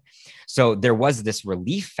there. So there was this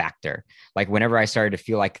relief factor, like whenever I started to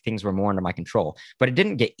feel like things were more under my control, but it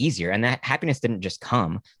didn't get easier. And that happiness didn't just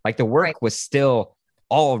come, like the Right. work was still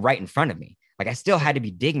all right in front of me. Like I still had to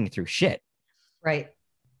be digging through shit. Right.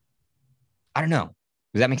 I don't know.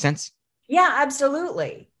 Does that make sense? Yeah,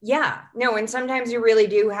 absolutely. Yeah. No, and sometimes you really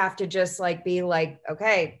do have to just like be like,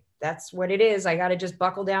 okay, that's what it is. I got to just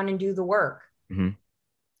buckle down and do the work. Mm-hmm.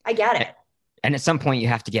 I get it. And at some point, you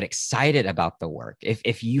have to get excited about the work.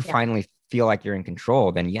 If you Yeah. finally feel like you're in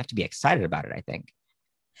control, then you have to be excited about it, I think.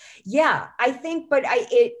 Yeah, I think, but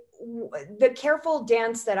the careful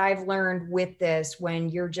dance that I've learned with this, when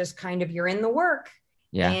you're just kind of, you're in the work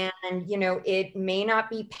Yeah. and, it may not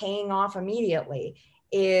be paying off immediately,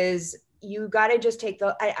 is you got to just take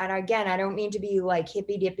and again, I don't mean to be like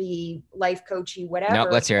hippy dippy life coachy, Nope.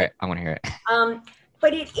 whatever. Let's hear it. I want to hear it. Um,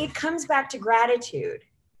 but it comes back to gratitude.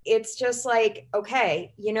 It's just like,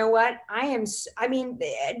 okay, you know what? I mean,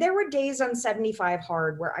 there were days on 75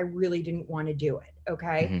 hard where I really didn't want to do it.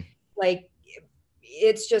 Okay. Mm-hmm. Like,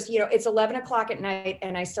 it's just, it's 11 o'clock at night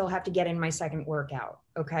and I still have to get in my second workout.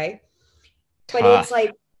 Okay. But it's Tough.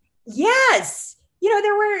 like, yes,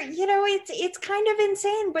 there were, it's kind of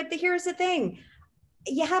insane. But here's the thing,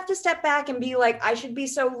 you have to step back and be like, I should be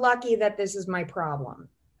so lucky that this is my problem.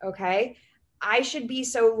 Okay. I should be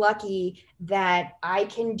so lucky that I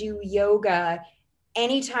can do yoga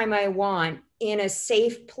anytime I want in a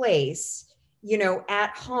safe place,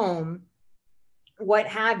 at home, what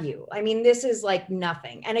have you. I mean, this is like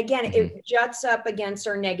nothing. And again, Mm-hmm. it juts up against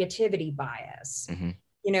our negativity bias,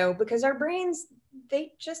 Mm-hmm. because our brains,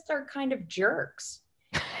 they just are kind of jerks.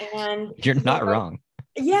 And, You're not wrong.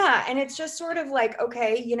 yeah. And it's just sort of like,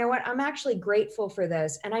 okay, you know what? I'm actually grateful for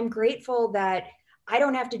this. And I'm grateful that I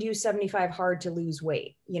don't have to do 75 hard to lose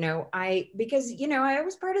weight. Because, I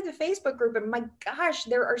was part of the Facebook group, and my gosh,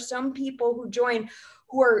 there are some people who join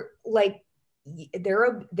who are like,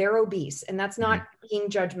 they're obese, and that's Mm-hmm. not being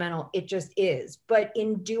judgmental. It just is. But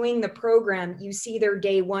in doing the program, you see their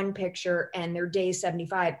day 1 picture and their day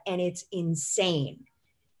 75, and it's insane,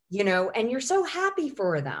 and you're so happy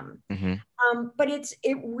for them. Mm-hmm. But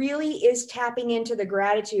it really is tapping into the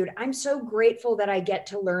gratitude. I'm so grateful that I get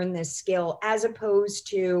to learn this skill, as opposed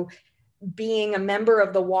to being a member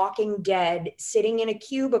of the Walking Dead, sitting in a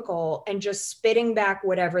cubicle and just spitting back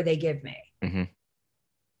whatever they give me. Mm-hmm.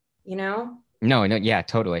 You know? No, no, yeah,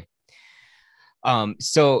 totally.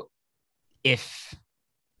 So if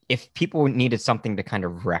people needed something to kind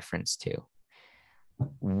of reference to,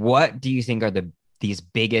 what do you think are these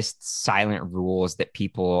biggest silent rules that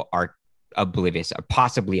people are oblivious or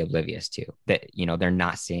possibly oblivious to, that they're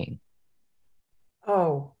not seeing?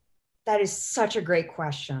 Oh, that is such a great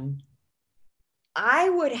question. I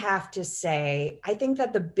would have to say, I think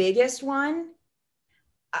that the biggest one,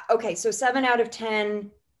 okay, so 7 out of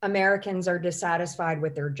 10 Americans are dissatisfied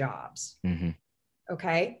with their jobs. Mm-hmm.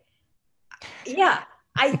 Okay. Yeah.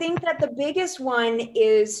 I think that the biggest one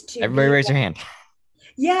is to Everybody be, raise your hand.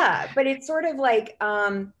 yeah, but it's sort of like,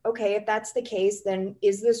 okay, if that's the case, then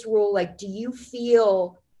is this rule, like, do you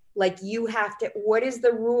feel like you have to, what is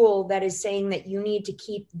the rule that is saying that you need to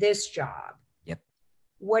keep this job? Yep.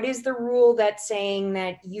 What is the rule that's saying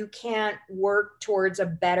that you can't work towards a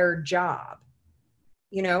better job?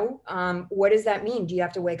 What does that mean? Do you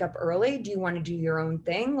have to wake up early? Do you want to do your own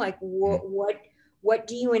thing? Like, what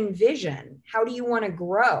do you envision? How do you want to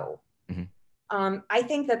grow? Mm-hmm. I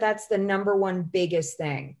think that that's the number one biggest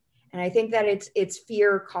thing. And I think that it's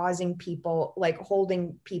fear causing people, like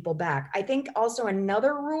holding people back. I think also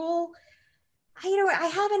another rule,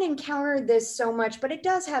 I haven't encountered this so much, but it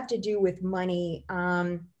does have to do with money.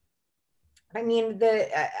 I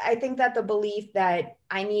think that the belief that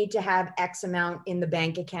I need to have X amount in the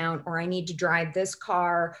bank account, or I need to drive this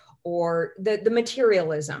car, or the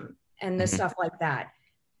materialism and the Mm-hmm. stuff like that.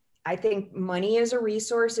 I think money is a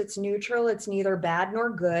resource. It's neutral. It's neither bad nor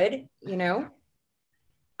good,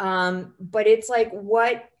 but it's like,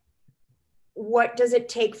 what does it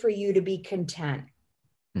take for you to be content?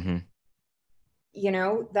 Mm-hmm.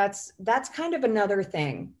 That's kind of another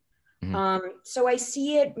thing. Mm-hmm. So I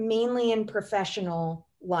see it mainly in professional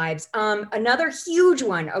lives. Another huge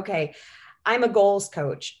one. Okay. I'm a goals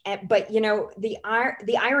coach, but the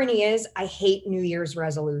irony is I hate New Year's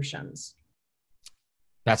resolutions.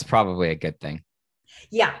 That's probably a good thing.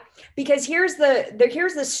 Yeah, because here's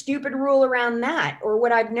the stupid rule around that, or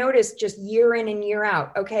what I've noticed just year in and year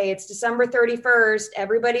out. Okay, it's December 31st.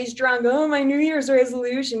 Everybody's drunk. Oh, my New Year's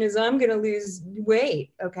resolution is I'm going to lose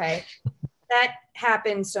weight. Okay. That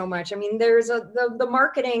happens so much. I mean, there's the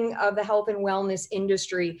marketing of the health and wellness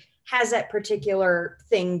industry has that particular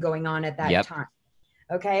thing going on at that Yep. time.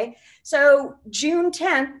 Okay. So June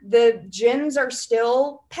 10th, the gyms are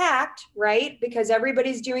still packed, right? Because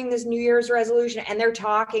everybody's doing this New Year's resolution and they're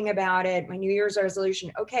talking about it. My New Year's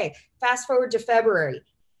resolution. Okay. Fast forward to February.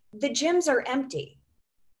 The gyms are empty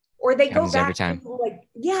or they go Happens every back to time. like,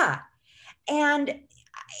 yeah. And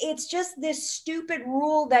it's just this stupid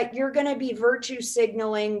rule that you're going to be virtue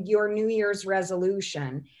signaling your New Year's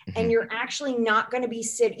resolution and you're actually not going to be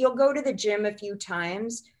you'll go to the gym a few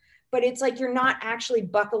times, but it's like you're not actually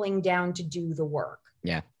buckling down to do the work.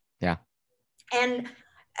 Yeah. Yeah. And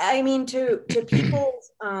I mean, to people,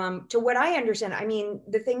 to what I understand, I mean,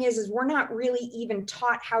 the thing is we're not really even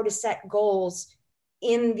taught how to set goals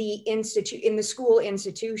in the school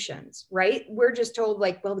institutions, right? We're just told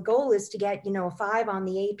like, well, the goal is to get, a 5 on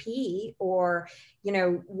the AP or,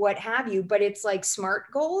 what have you, but it's like SMART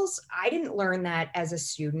goals. I didn't learn that as a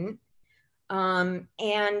student. And,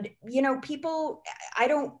 people, I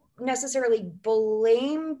don't necessarily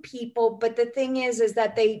blame people, but the thing is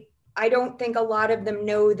that I don't think a lot of them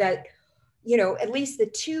know that, at least the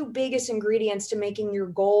two biggest ingredients to making your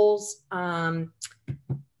goals,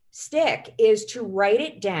 stick is to write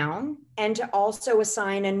it down and to also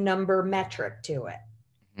assign a number metric to it.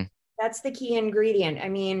 Mm-hmm. That's the key ingredient. I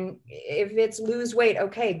mean, if it's lose weight,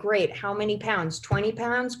 okay, great. How many pounds? 20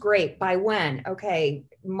 pounds? Great. By when? Okay,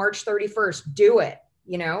 March 31st, do it,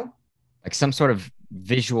 Like some sort of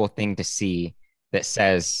visual thing to see that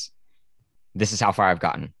says, this is how far I've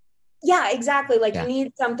gotten. Yeah, exactly. Like you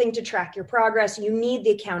need something to track your progress. You need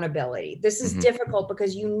the accountability. This is difficult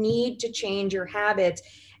because you need to change your habits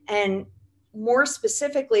and more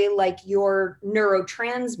specifically, like your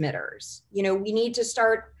neurotransmitters. We need to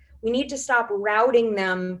stop routing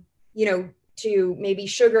them, to maybe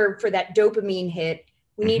sugar for that dopamine hit.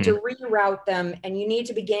 We need to reroute them and you need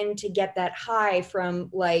to begin to get that high from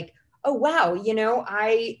like, oh, wow,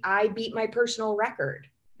 I beat my personal record.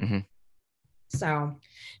 So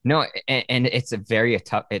no, and it's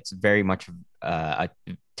it's very much a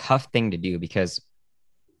tough thing to do because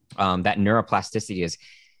that neuroplasticity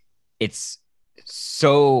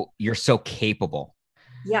you're so capable.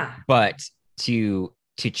 Yeah. But to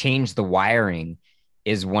change the wiring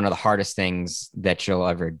is one of the hardest things that you'll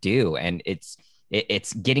ever do. And it's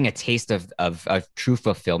getting a taste of true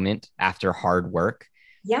fulfillment after hard work.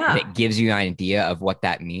 Yeah. That gives you an idea of what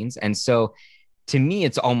that means. And so to me,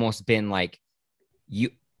 it's almost been like you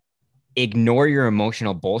ignore your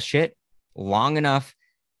emotional bullshit long enough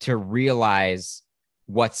to realize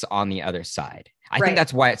what's on the other side. I think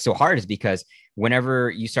that's why it's so hard is because whenever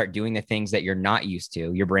you start doing the things that you're not used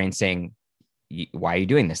to, your brain's saying, why are you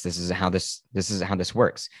doing this? This is how this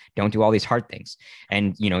works. Don't do all these hard things.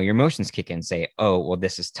 And, your emotions kick in and say, oh, well,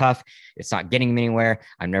 this is tough. It's not getting me anywhere.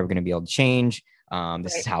 I'm never going to be able to change.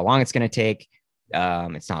 This is how long it's going to take.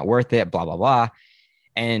 It's not worth it, blah, blah, blah.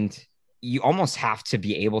 And you almost have to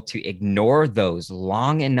be able to ignore those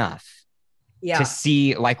long enough to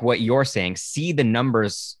see, like what you're saying, see the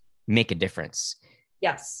numbers make a difference.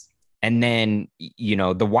 Yes. And then,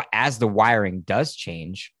 as the wiring does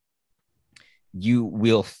change, you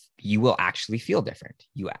will actually feel different.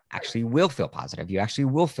 You actually will feel positive. You actually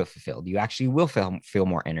will feel fulfilled. You actually will feel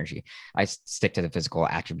more energy. I stick to the physical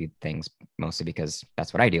attribute things mostly because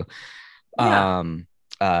that's what I do. Yeah.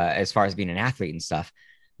 As far as being an athlete and stuff,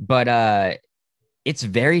 but it's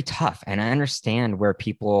very tough. And I understand where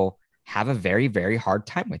people have a very, very hard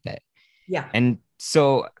time with it. Yeah. And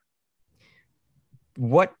so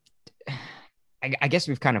I guess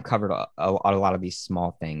we've kind of covered a lot of these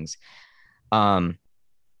small things.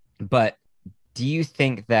 But do you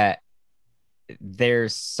think that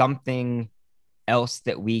there's something else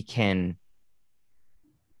that we can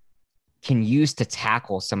use to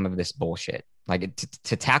tackle some of this bullshit, like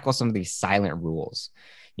to tackle some of these silent rules?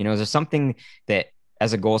 Is there something that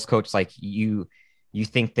as a goals coach, like you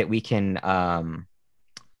think that we can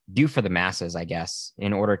do for the masses, I guess,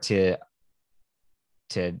 in order to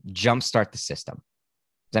jumpstart the system?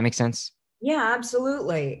 Does that make sense? Yeah,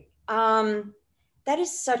 absolutely. That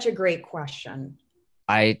is such a great question.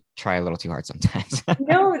 I try a little too hard sometimes.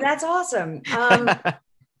 No, that's awesome.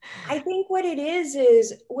 I think what it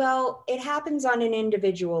is, well, it happens on an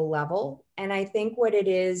individual level. And I think what it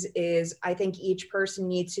is I think each person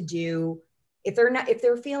needs to do, if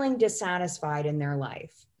they're feeling dissatisfied in their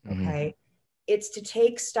life, okay, it's to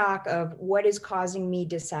take stock of what is causing me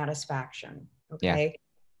dissatisfaction. Okay.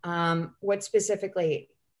 Yeah. What specifically,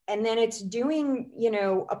 and then it's doing,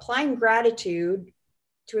 applying gratitude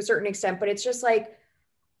to a certain extent, but it's just like,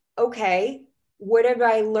 okay, what have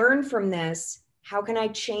I learned from this? How can I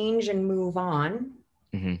change and move on?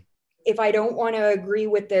 if I don't want to agree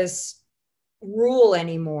with this rule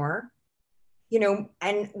anymore,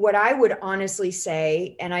 and what I would honestly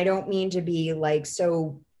say, and I don't mean to be like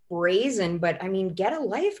so brazen, but I mean, get a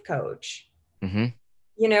life coach. Mm-hmm.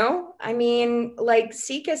 I mean, like,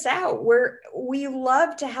 seek us out. We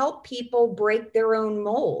love to help people break their own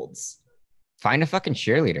molds. Find a fucking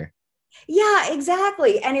cheerleader. Yeah,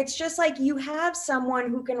 exactly. And it's just like you have someone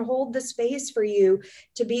who can hold the space for you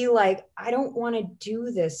to be like, I don't want to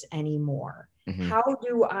do this anymore. Mm-hmm.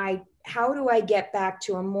 How do I get back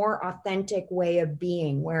to a more authentic way of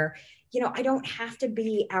being where, I don't have to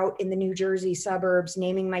be out in the New Jersey suburbs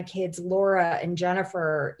naming my kids Laura and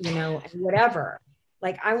Jennifer, and whatever.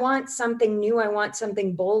 Like, I want something new, I want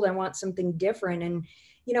something bold, I want something different. And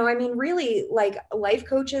I mean, really, like, life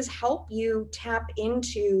coaches help you tap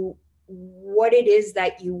into what it is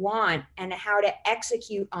that you want and how to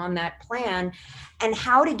execute on that plan, and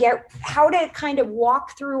how to kind of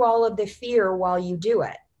walk through all of the fear while you do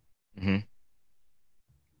it. Mm-hmm.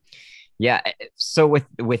 Yeah. So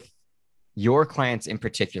with your clients in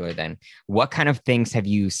particular, then what kind of things have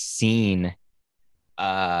you seen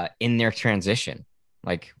in their transition?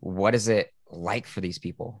 Like, what is it like for these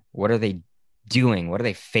people? What are they doing? What are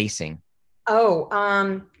they facing?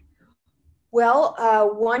 Oh,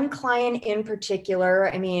 well, one client in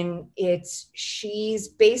particular, I mean, she's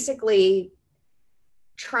basically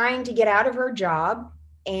trying to get out of her job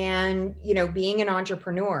and, being an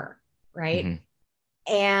entrepreneur, right?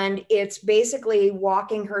 Mm-hmm. And it's basically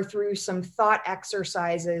walking her through some thought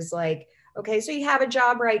exercises like, okay, so you have a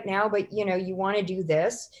job right now, but you want to do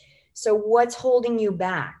this. So what's holding you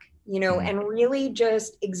back? Mm-hmm. And really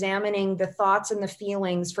just examining the thoughts and the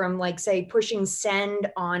feelings from, like, say, pushing send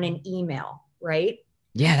on an email, right?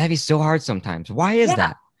 Yeah, that'd be so hard sometimes. Why is Yeah.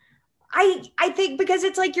 that? I think because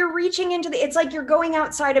it's like you're reaching into it's like you're going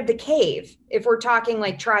outside of the cave, if we're talking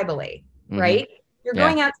like tribally, Mm-hmm. right? You're Yeah.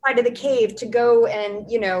 going outside of the cave to go and,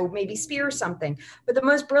 maybe spear something. But the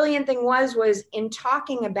most brilliant thing was in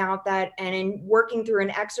talking about that and in working through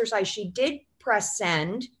an exercise, she did press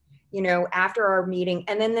send, after our meeting.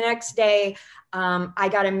 And then the next day, I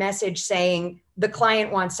got a message saying the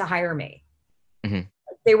client wants to hire me. Mm-hmm.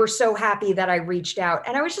 They were so happy that I reached out.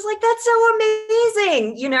 And I was just like, that's so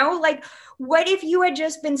amazing. Like, what if you had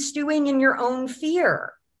just been stewing in your own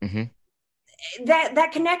fear? Mm-hmm.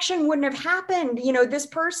 That connection wouldn't have happened. This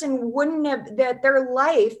person wouldn't have, that their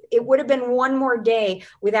life, it would have been one more day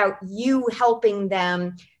without you helping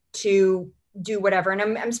them to do whatever.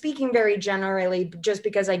 And I'm speaking very generally just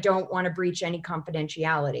because I don't want to breach any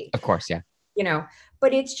confidentiality. Of course, yeah. you know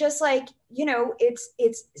but it's just like,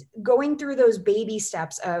 it's going through those baby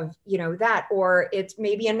steps of, that, or it's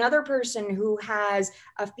maybe another person who has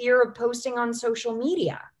a fear of posting on social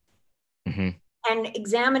media, Mm-hmm. and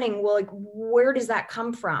examining, well, like, where does that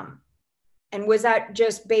come from, and was that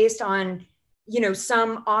just based on,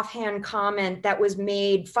 some offhand comment that was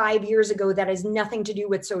made 5 years ago that has nothing to do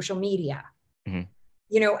with social media?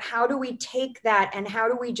 Mm-hmm. How do we take that, and how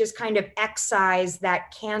do we just kind of excise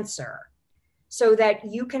that cancer so that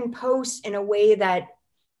you can post in a way that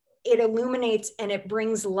it illuminates and it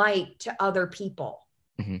brings light to other people?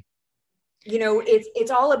 Mm-hmm.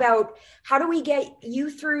 It's all about, how do we get you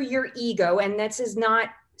through your ego? And this is not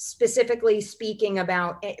specifically speaking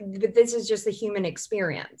about, but this is just the human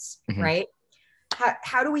experience, Mm-hmm. right?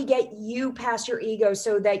 How do we get you past your ego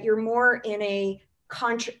so that you're more in a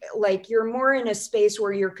you're more in a space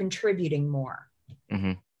where you're contributing more?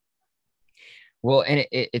 Mm-hmm. Well, and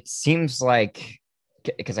it seems like,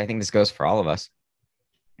 because I think this goes for all of us,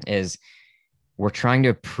 is we're trying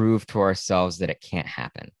to prove to ourselves that it can't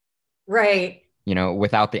happen. Right.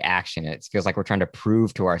 Without the action, it feels like we're trying to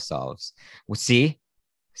prove to ourselves, well, see,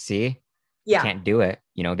 Yeah. can't do it.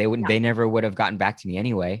 They never would have gotten back to me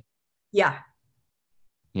anyway. Yeah.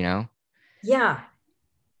 you know Yeah.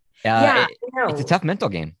 uh Yeah. it, it's a No, tough mental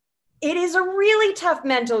game. it is a really tough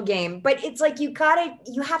mental game, but it's like you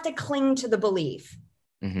have to cling to the belief.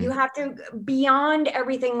 Mm-hmm. You have to, beyond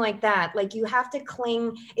everything like that, like, you have to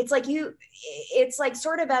cling. It's like,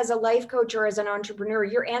 sort of, as a life coach or as an entrepreneur,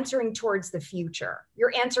 you're answering towards the future.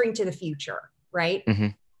 You're answering to the future, right? Mm-hmm.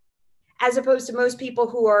 As opposed to most people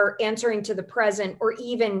who are answering to the present, or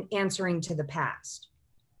even answering to the past.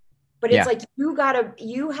 But it's Yeah. like,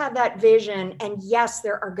 you have that vision, and yes,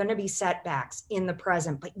 there are going to be setbacks in the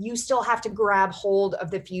present, but you still have to grab hold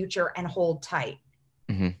of the future and hold tight.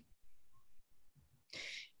 Mm-hmm.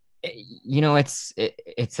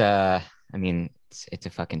 It's a, I mean, it's a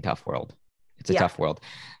fucking tough world. It's a Yeah. tough world.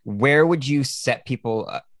 Where would you set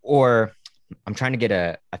people, or I'm trying to get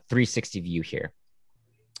a 360 view here.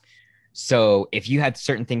 So if you had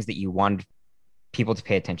certain things that you wanted people to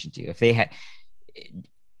pay attention to? If they had,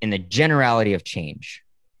 in the generality of change,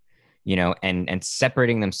 and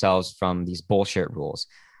separating themselves from these bullshit rules,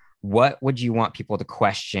 what would you want people to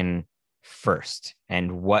question first?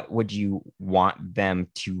 And what would you want them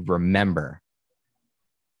to remember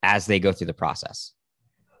as they go through the process?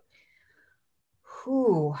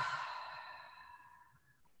 Whew.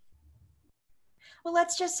 Well,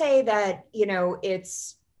 let's just say that,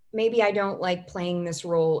 it's maybe I don't like playing this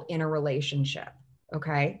role in a relationship.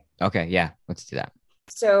 Okay. Okay. Yeah. Let's do that.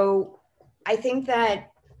 So I think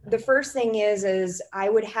that the first thing is I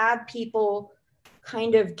would have people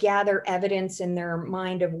kind of gather evidence in their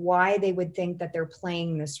mind of why they would think that they're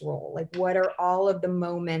playing this role. Like, what are all of the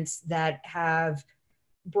moments that have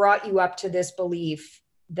brought you up to this belief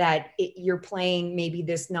that you're playing maybe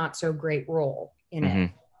this not so great role in Mm-hmm.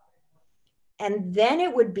 it? And then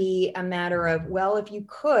it would be a matter of, well, if you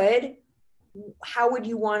could, how would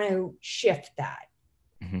you want to shift that?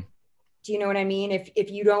 Mm-hmm. Do you know what I mean?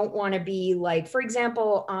 If you don't want to be like, for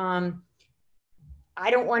example,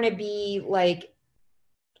 I don't want to be like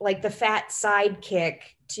the fat sidekick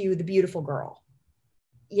to the beautiful girl,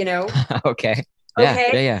 you know? Okay. Yeah. Okay.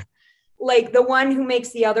 Yeah. Yeah. Like the one who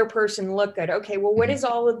makes the other person look good. Okay. Well, what Mm-hmm. is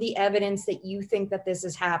all of the evidence that you think that this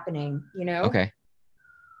is happening, Okay.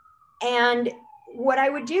 And what I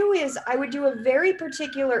would do is I would do a very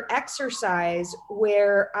particular exercise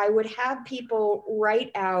where I would have people write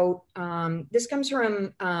out, this comes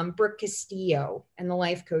from Brooke Castillo and the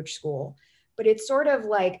Life Coach School, but it's sort of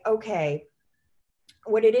like, okay,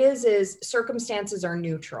 what it is circumstances are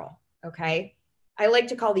neutral. Okay. I like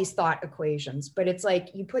to call these thought equations, but it's like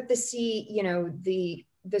you put the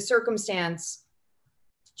circumstance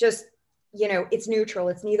just, it's neutral.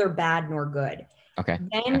 It's neither bad nor good. Okay.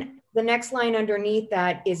 Then the next line underneath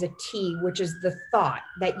that is a T, which is the thought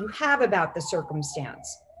that you have about the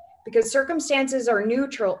circumstance, because circumstances are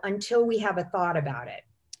neutral until we have a thought about it.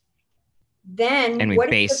 Then And we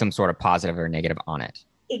base some sort of positive or negative on it.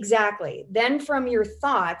 Exactly. Then from your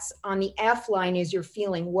thoughts on the F line is your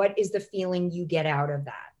feeling. What is the feeling you get out of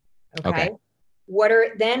that? Okay.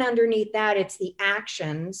 Then underneath that, it's the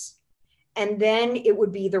actions. And then it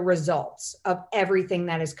would be the results of everything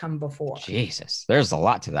that has come before. Jesus, there's a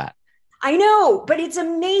lot to that. I know, but it's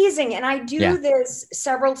amazing. And I do this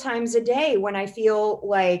several times a day when I feel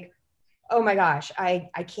like, oh my gosh, I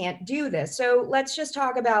can't do this. So let's just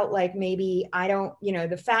talk about like, maybe I don't,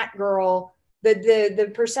 the fat girl,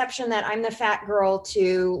 the perception that I'm the fat girl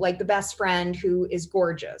to like the best friend who is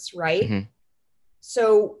gorgeous. Right. Mm-hmm.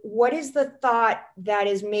 So what is the thought that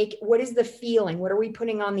is what is the feeling? What are we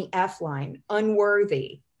putting on the F line?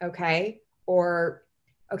 Unworthy. Okay. Or,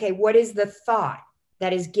 okay, what is the thought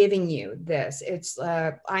that is giving you this? It's,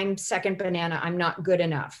 I'm second banana. I'm not good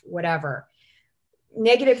enough, whatever.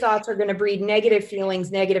 Negative thoughts are going to breed negative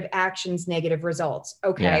feelings, negative actions, negative results.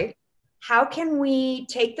 Okay. Yeah. How can we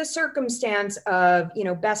take the circumstance of,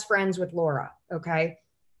 best friends with Laura? Okay.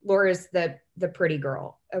 Laura's the pretty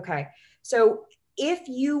girl. Okay. So if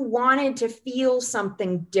you wanted to feel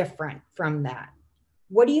something different from that,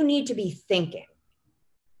 what do you need to be thinking?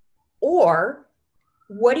 Or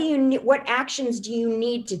what actions do you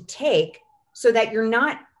need to take so that you're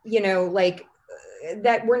not,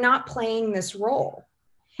 that we're not playing this role?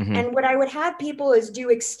 Mm-hmm. And what I would have people is do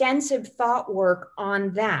extensive thought work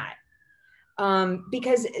on that.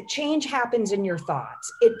 Because change happens in your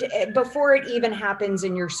thoughts before it even happens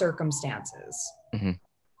in your circumstances. Mm-hmm.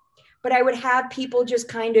 But I would have people just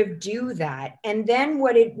kind of do that. And then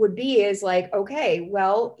what it would be is like, okay,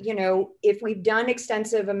 well, if we've done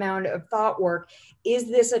extensive amount of thought work, is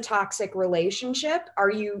this a toxic relationship?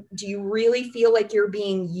 Do you really feel like you're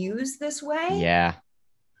being used this way? Yeah.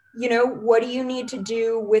 What do you need to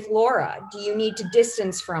do with Laura? Do you need to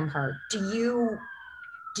distance from her? Do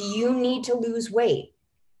you need to lose weight?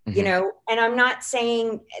 Mm-hmm. And I'm not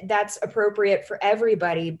saying that's appropriate for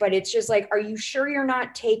everybody, but it's just like, are you sure you're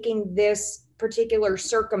not taking this particular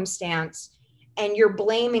circumstance and you're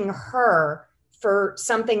blaming her for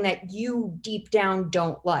something that you deep down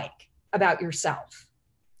don't like about yourself?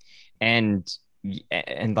 And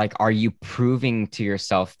like, are you proving to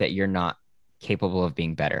yourself that you're not capable of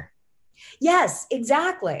being better? Yes,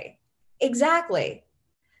 exactly. Exactly.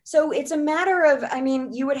 So it's a matter of,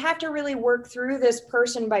 you would have to really work through this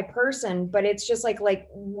person by person, but it's just like,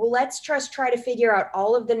 well, let's just try to figure out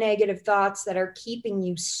all of the negative thoughts that are keeping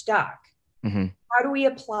you stuck. Mm-hmm. How do we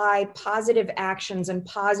apply positive actions and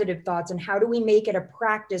positive thoughts? And how do we make it a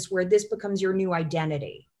practice where this becomes your new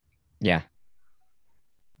identity? Yeah.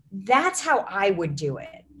 That's how I would do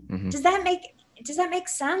it. Mm-hmm. Does that make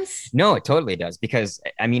sense? No, it totally does. Because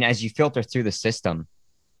as you filter through the system,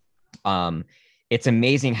 it's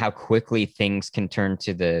amazing how quickly things can turn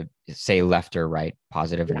to the, say, left or right,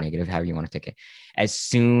 positive or Yeah. negative, however you want to take it, as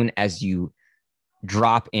soon as you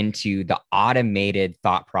drop into the automated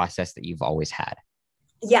thought process that you've always had.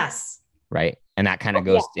 Yes. Right. And that kind Oh, of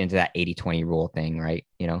yeah. goes into that 80-20 rule thing, right?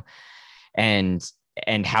 And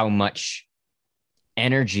how much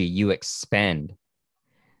energy you expend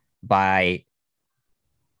by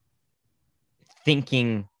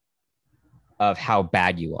thinking of how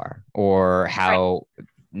bad you are, or Right. how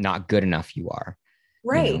not good enough you are,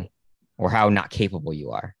 you know, Right. or how not capable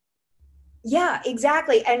you are. Yeah,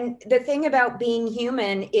 exactly. And the thing about being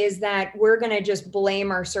human is that we're going to just blame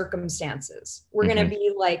our circumstances. We're going to Mm-hmm,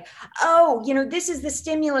 be like, oh, this is the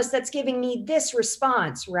stimulus that's giving me this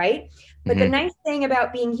response, right? But the mm-hmm, nice thing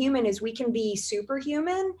about being human is we can be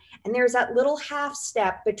superhuman. And there's that little half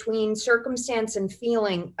step between circumstance and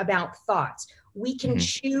feeling about thoughts. We can mm-hmm,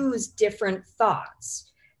 choose different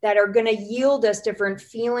thoughts that are going to yield us different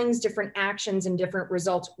feelings, different actions, and different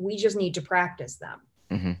results. We just need to practice them.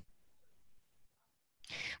 mm-hmm.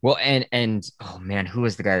 Well, and oh man, who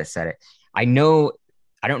was the guy that said it? I know,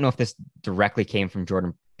 I don't know if this directly came from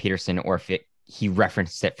Jordan Peterson, or if he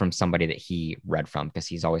referenced it from somebody that he read from, because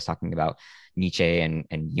he's always talking about Nietzsche and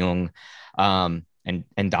Jung, and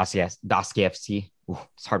Dostoevsky. Ooh,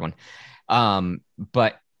 it's a hard one.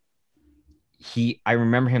 But I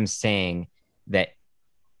remember him saying that,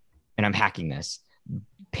 and I'm hacking this: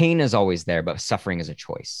 pain is always there, but suffering is a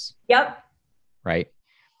choice, Yep. right?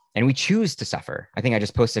 And we choose to suffer. I think I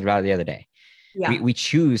just posted about it the other day. We Yeah. we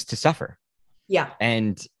choose to suffer. Yeah.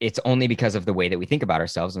 And it's only because of the way that we think about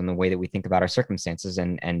ourselves, and the way that we think about our circumstances,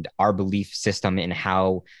 and our belief system in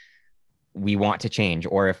how we want to change,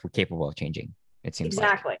 or if we're capable of changing, it seems like.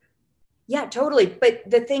 Exactly. Yeah, totally. But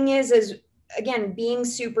the thing is again, being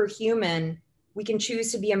superhuman, we can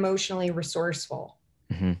choose to be emotionally resourceful.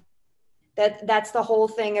 Mm-hmm, That's the whole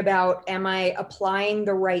thing about, am I applying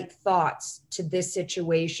the right thoughts to this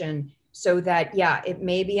situation so that, yeah, it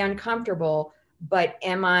may be uncomfortable, but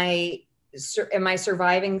am I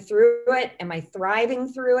surviving through it? Am I thriving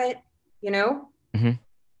through it? You know? mm-hmm,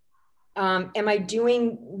 Am I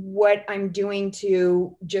doing what I'm doing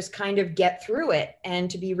to just kind of get through it and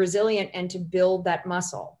to be resilient and to build that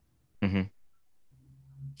muscle? mm-hmm.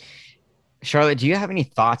 Charlotte, do you have any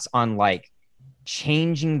thoughts on like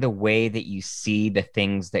changing the way that you see the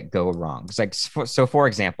things that go wrong? It's like, so for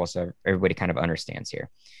example, so everybody kind of understands here,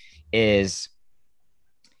 is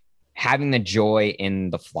having the joy in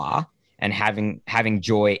the flaw, and having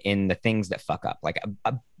joy in the things that fuck up, like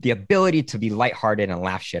the ability to be lighthearted and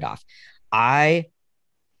laugh shit off. I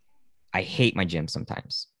i hate my gym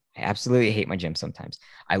sometimes. I absolutely hate my gym sometimes.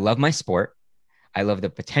 I love my sport. I love the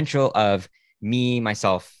potential of me,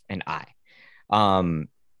 myself, and I. um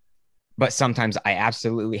but sometimes I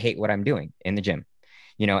absolutely hate what I'm doing in the gym,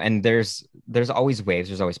 and there's always waves,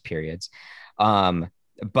 there's always periods.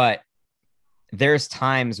 But there's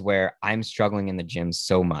times where I'm struggling in the gym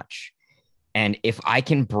so much. And if I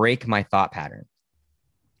can break my thought pattern,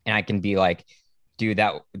 and I can be like, dude,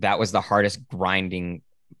 that was the hardest grinding,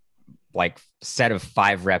 like, set of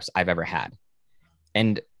 5 reps I've ever had.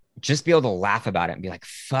 And just be able to laugh about it and be like,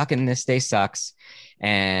 fucking this day sucks.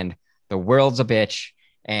 And the world's a bitch.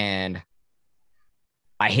 And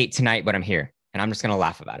I hate tonight, but I'm here. And I'm just going to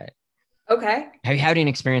laugh about it. Okay. Have you had any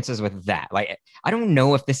experiences with that? Like, I don't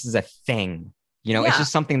know if this is a thing. It's Yeah.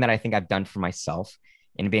 just something that I think I've done for myself,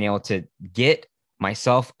 and being able to get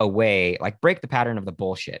myself away, like break the pattern of the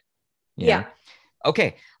bullshit, you know? Yeah.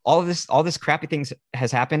 Okay, all this crappy things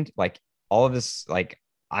has happened. Like, all of this, like,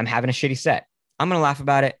 I'm having a shitty set. I'm going to laugh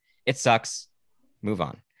about it. It sucks. Move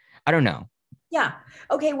on. I don't know. Yeah.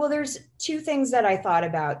 Okay. Well, there's two things that I thought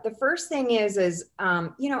about. The first thing is,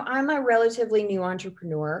 I'm a relatively new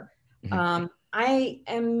entrepreneur. Mm-hmm, I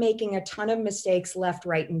am making a ton of mistakes left,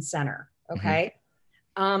 right, and center. mm-hmm, Okay.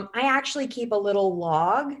 I actually keep a little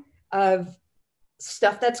log of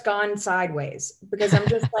stuff that's gone sideways because I'm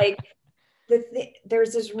just like,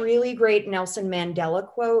 there's this really great Nelson Mandela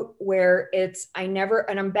quote where it's, I never,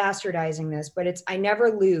 and I'm bastardizing this, but it's, I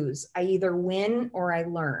never lose. I either win or I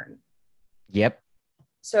learn. yep.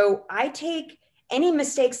 So I take any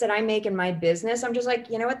mistakes that I make in my business, I'm just like,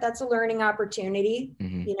 you know what, that's a learning opportunity.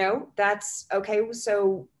 Mm-hmm, That's okay.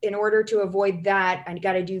 So in order to avoid that, I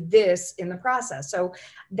got to do this in the process. So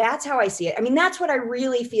that's how I see it. I mean, that's what I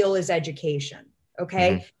really feel is education. mm-hmm.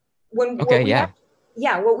 Okay. When Okay, what we have,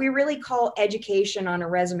 yeah. yeah, what we really call education on a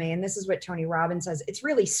resume, and this is what Tony Robbins says, it's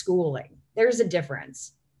really schooling. There's a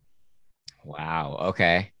difference. Wow.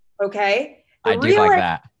 Okay. Okay. The I do real like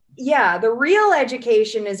that. yeah, the real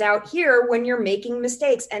education is out here when you're making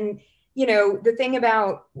mistakes. And the thing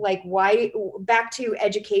about like why, back to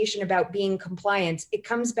education about being compliant, it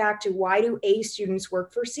comes back to why do A students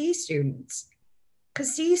work for C students?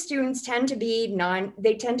 Because C students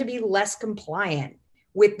they tend to be less compliant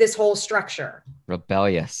with this whole structure.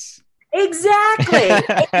 Rebellious. Exactly.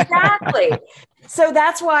 Exactly. So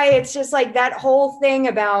that's why it's just like that whole thing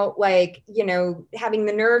about like, having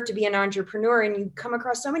the nerve to be an entrepreneur. And you come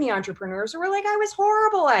across so many entrepreneurs who are like, I was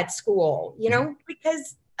horrible at school, Mhm.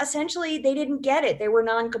 because essentially they didn't get it. They were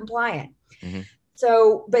non-compliant. Mhm.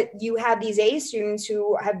 So, but you have these A students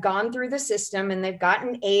who have gone through the system and they've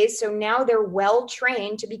gotten A's. So now they're well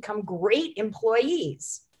trained to become great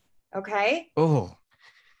employees. Okay. Oh,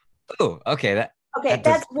 oh, okay. Okay, That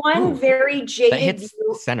does. that's one Ooh, very that jaded hits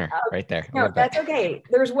view. center right there a No, little bit. that's okay.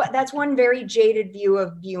 That's one very jaded view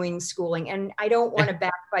of viewing schooling, and I don't want to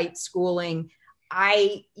backbite schooling.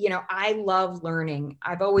 I love learning.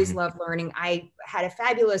 I've always Mhm. loved learning. I had a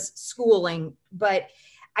fabulous schooling, but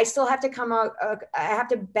I still have to come out. I have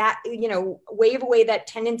to wave away that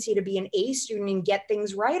tendency to be an A student and get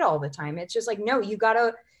things right all the time. It's just like, no, you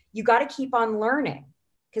gotta keep on learning,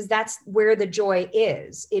 because that's where the joy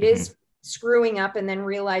is. It Mhm. is screwing up and then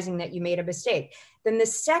realizing that you made a mistake. Then the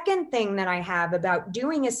second thing that I have about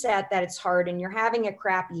doing a set that it's hard and you're having a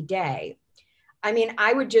crappy day, I mean,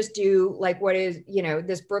 I would just do like what is,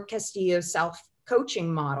 this Brooke Castillo self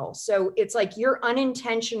coaching model. So it's like you're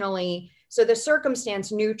unintentionally, so the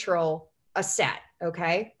circumstance neutral, a set,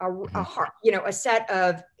 okay? A Mhm. heart, a set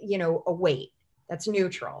of, a weight that's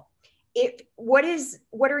neutral. What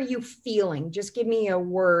are you feeling? Just give me a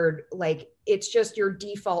word, like it's just your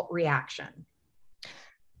default reaction.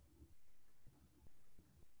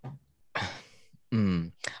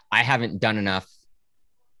 Mm. I haven't done enough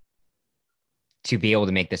to be able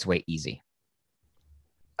to make this way easy.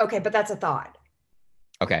 Okay, but that's a thought.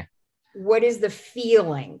 Okay. What is the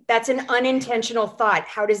feeling? That's an unintentional thought.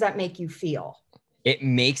 How does that make you feel? It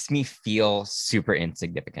makes me feel super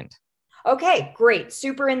insignificant. Okay, great.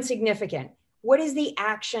 Super insignificant. What is the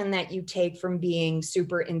action that you take from being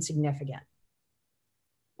super insignificant?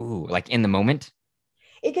 Ooh, like in the moment.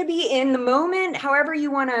 It could be in the moment, however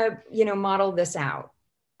you want to, model this out.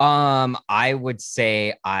 I would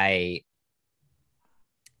say I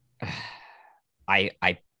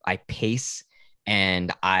pace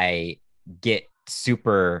and I get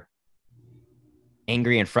super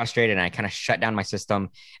angry and frustrated and I kind of shut down my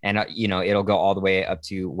system and it'll go all the way up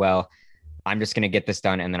to, well, I'm just going to get this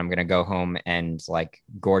done and then I'm going to go home and like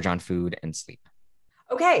gorge on food and sleep.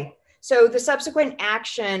 Okay, so the subsequent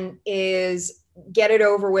action is get it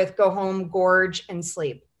over with, go home, gorge, and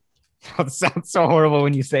sleep. It sounds so horrible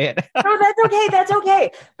when you say it. No, that's okay. That's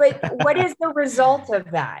okay. But what is the result of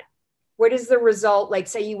that? What is the result? Like,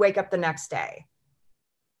 say you wake up the next day.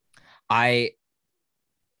 I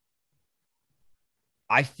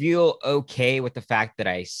I feel okay with the fact that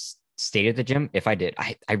I stayed at the gym. If I did,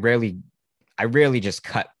 I rarely just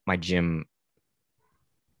cut my gym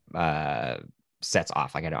uh sets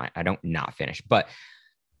off. Like I don't not finish, but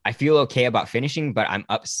I feel okay about finishing, but I'm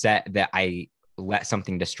upset that I let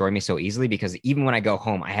something destroy me so easily because even when I go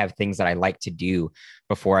home, I have things that I like to do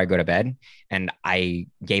before I go to bed, and I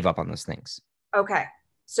gave up on those things. Okay.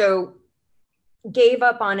 So gave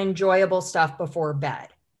up on enjoyable stuff before bed.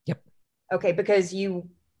 Yep. Okay. Because you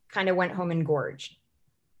kind of went home and gorged.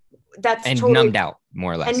 That's And totally, numbed out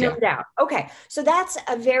more or and less. no Yeah. doubt. Okay. So that's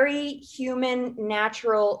a very human,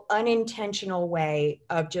 natural, unintentional way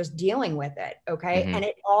of just dealing with it. Okay. Mm-hmm. And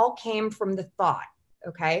it all came from the thought.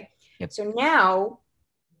 Okay. Yep. So now,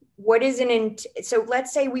 what is so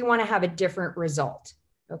let's say we want to have a different result.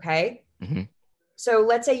 Okay. Mm-hmm. So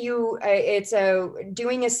let's say it's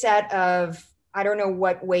doing a set of, I don't know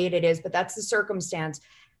what weight it is, but that's the circumstance.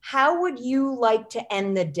 How would you like to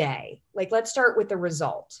end the day? Like, let's start with the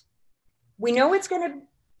result. We know it's going to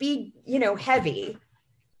be, heavy.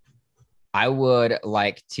 I would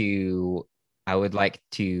like to I would like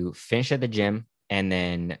to finish at the gym and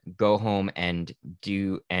then go home and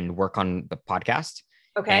do and work on the podcast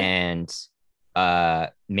Okay. and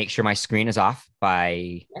make sure my screen is off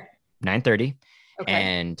by 9:30 Okay.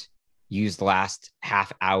 and use the last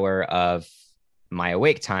half hour of my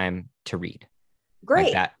awake time to read. Like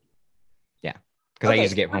Great. that. Yeah. Because I Okay.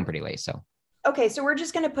 usually get home pretty late. So So we're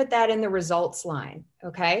just going to put that in the results line.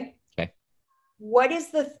 Okay. okay. What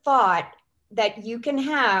is the thought that you can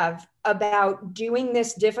have about doing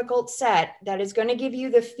this difficult set that is going to give you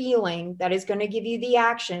the feeling, that is going to give you the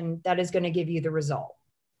action, that is going to give you the result?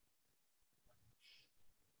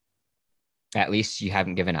 At least you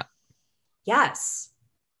haven't given up. Yes.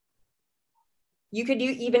 You could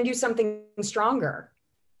even do something stronger.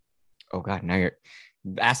 Oh God, now you're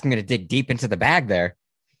asking me to dig deep into the bag there.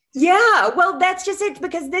 Yeah, well, that's just it,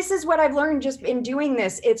 because this is what I've learned just in doing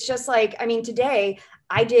this. It's just like, I mean, today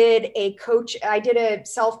I did a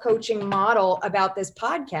self-coaching model about this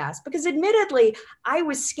podcast because admittedly, I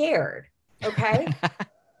was scared. Okay.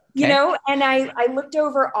 Okay. And I looked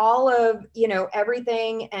over all of,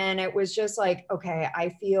 everything, and it was just like, okay, I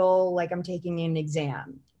feel like I'm taking an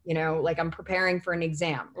exam, like I'm preparing for an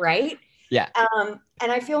exam, right? Yeah.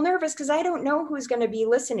 And I feel nervous because I don't know who's going to be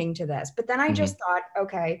listening to this. But then I Hmm. just thought,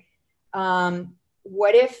 okay,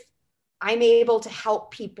 what if I'm able to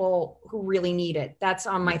help people who really need it? That's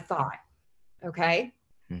on my Yeah. thought. Okay.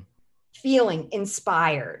 Mhm. Feeling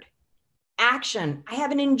inspired. Action. I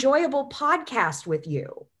have an enjoyable podcast with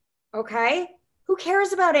you. Okay. Who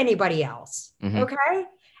cares about anybody else? Hmm. Okay. And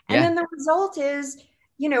Yeah. then the result is,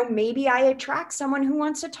 maybe I attract someone who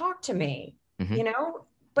wants to talk to me, Hmm. you know,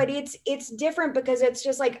 but it's different because it's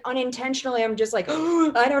just like unintentionally, I'm just like,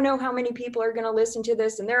 oh, I don't know how many people are going to listen to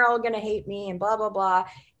this and they're all going to hate me and blah, blah, blah,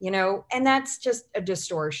 and that's just a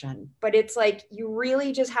distortion. But it's like, you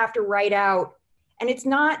really just have to write out. And it's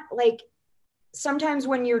not like, sometimes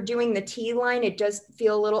when you're doing the T line, it does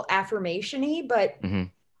feel a little affirmation-y, Hmm.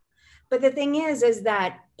 but the thing is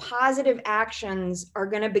that positive actions are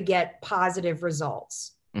going to beget positive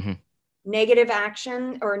results. Hmm. Negative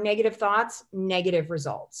action or negative thoughts, negative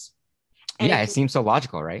results. And Yeah. It seems so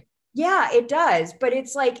logical, right? yeah, it does. But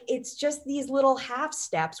it's like, it's just these little half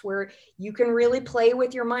steps where you can really play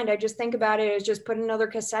with your mind. I just think about it as just put another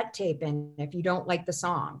cassette tape in if you don't like the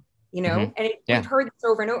song, Hmm. we've Yeah. heard this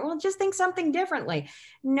over and over. Well, just think something differently.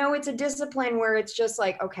 No, it's a discipline where it's just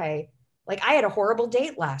like, okay, like I had a horrible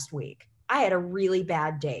date last week. I had a really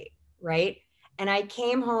bad date, right? And I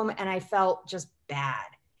came home and I felt just bad.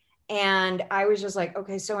 And I was just like,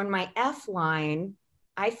 okay, so in my F line,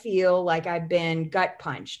 I feel like I've been gut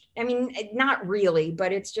punched. I mean, not really,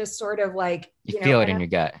 but it's just sort of like, You feel it and in your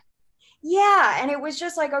gut. yeah. And it was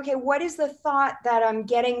just like, okay, what is the thought that I'm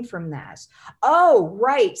getting from this? Oh,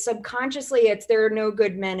 right. Subconsciously, it's there are no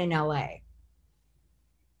good men in LA,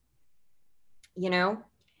 you know?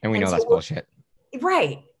 And we And know that's so, bullshit.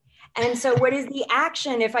 right. And so what is the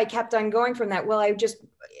action if I kept on going from that? Well,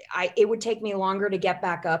 it would take me longer to get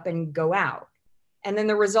back up and go out. And then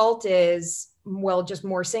the result is, well, just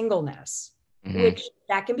more singleness, Hmm. which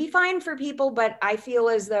that can be fine for people. But I feel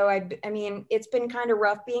as though I mean, it's been kind of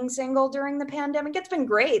rough being single during the pandemic. It's been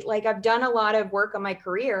great. Like I've done a lot of work on my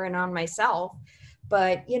career and on myself,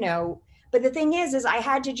 but but the thing is I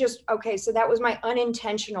had to just, okay, so that was my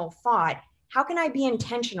unintentional thought. How can I be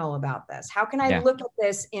intentional about this? How can I Yeah. look at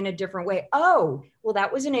this in a different way? Oh, well,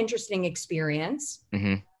 that was an interesting experience.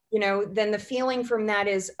 Hmm. Then the feeling from that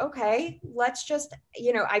is, okay, let's just,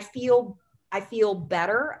 I feel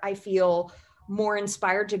better. I feel more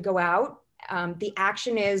inspired to go out. The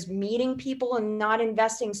action is meeting people and not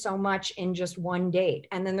investing so much in just one date.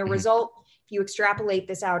 And then the Hmm. result, if you extrapolate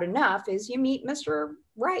this out enough, is you meet Mr.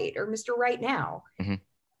 Right or Mr. Right now. Hmm.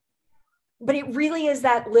 But it really is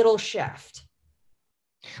that little shift.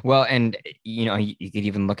 Well, and you could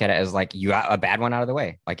even look at it as like you got a bad one out of the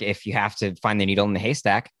way. Like if you have to find the needle in the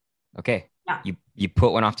haystack, okay, Yeah. you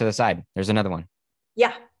put one off to the side. There's another one.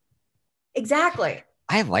 Yeah, exactly.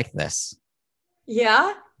 I like this.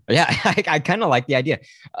 Yeah. Yeah, I kind of like the idea.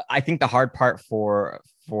 I think the hard part for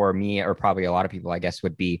me, or probably a lot of people, I guess,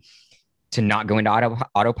 would be to not go into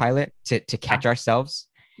autopilot, to Yeah. catch ourselves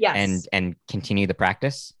Yes. and continue the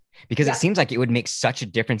practice, because it Yes. seems like it would make such a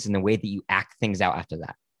difference in the way that you act things out after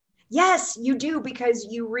that. Yes, you do, because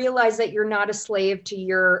you realize that you're not a slave to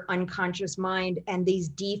your unconscious mind and these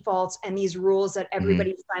defaults and these rules that Hmm.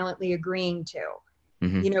 everybody's silently agreeing to.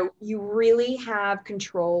 Hmm. You really have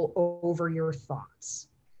control over your thoughts.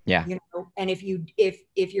 Yeah. And if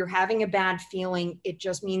you're having a bad feeling, it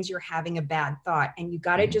just means you're having a bad thought, and you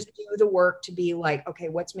got to Hmm. just do the work to be like, okay,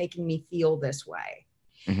 what's making me feel this way?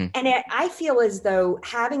 Hmm. And I feel as though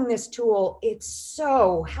having this tool, it's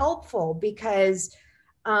so helpful because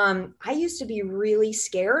I used to be really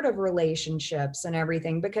scared of relationships and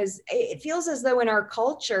everything, because it feels as though in our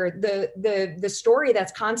culture, the story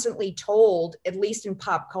that's constantly told, at least in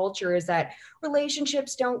pop culture, is that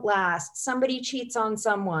relationships don't last. Somebody cheats on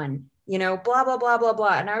someone, blah, blah, blah, blah,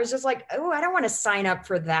 blah. And I was just like, oh, I don't want to sign up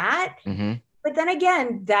for that. Hmm. But then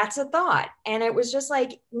again, that's a thought. And it was just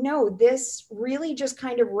like, no, this really just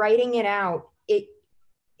kind of writing it out, it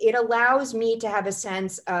allows me to have a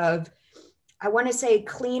sense of, I want to say,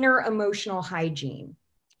 cleaner emotional hygiene.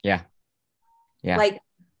 Yeah. Yeah. Like,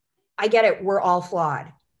 I get it. We're all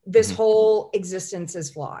flawed. This Hmm. whole existence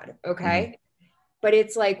is flawed. Hmm. Okay. but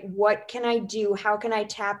it's like, what can I do? How can I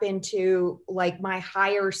tap into like my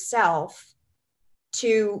higher self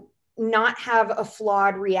to not have a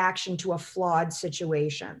flawed reaction to a flawed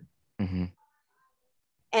situation? Mm-hmm.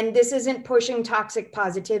 And this isn't pushing toxic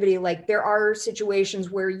positivity. Like, there are situations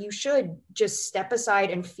where you should just step aside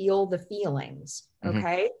and feel the feelings. Mm-hmm.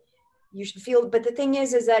 Okay. You should feel, but the thing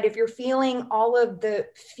is that if you're feeling all of the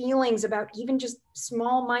feelings about even just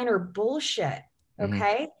small, minor bullshit, Mm-hmm.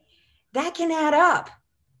 okay, that can add up.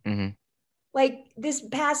 Mm-hmm. Like this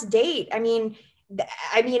past date,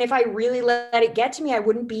 if I really let it get to me, I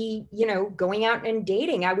wouldn't be, going out and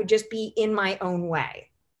dating. I would just be in my own way.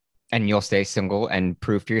 And you'll stay single and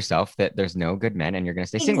prove to yourself that there's no good men and you're going to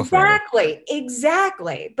stay single forever.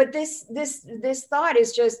 Exactly. But this thought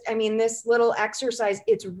is just, this little exercise,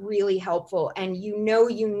 it's really helpful. And you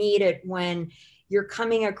need it when you're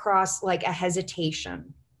coming across like a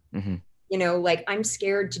hesitation. Mm-hmm. Like, I'm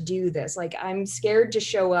scared to do this. Like, I'm scared to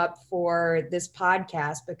show up for this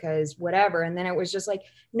podcast because whatever. And then it was just like,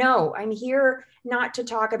 no, I'm here not to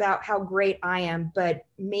talk about how great I am, but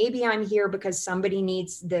maybe I'm here because somebody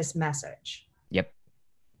needs this message. Yep.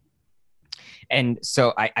 And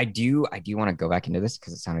so I do want to go back into this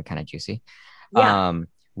because it sounded kind of juicy. Yeah.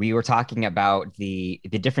 We were talking about the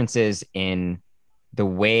differences in the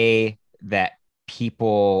way that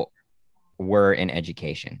people were in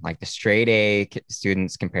education, like the straight A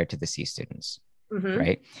students compared to the C students, Mm-hmm.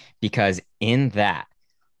 right? Because in that,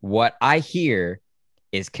 what I hear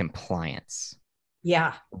is compliance.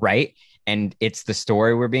 Yeah. Right. And it's the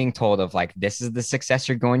story we're being told of like, this is the success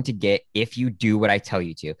you're going to get if you do what I tell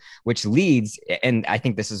you to, which leads. And I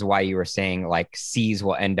think this is why you were saying like C's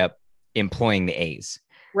will end up employing the A's.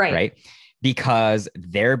 Right. Right. Because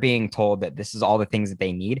they're being told that this is all the things that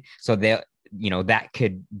they need. So they, that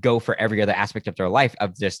could go for every other aspect of their life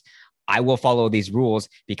of just, I will follow these rules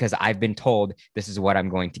because I've been told this is what I'm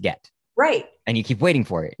going to get. Right. And you keep waiting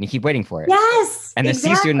for it and you keep waiting for it. Yes. And the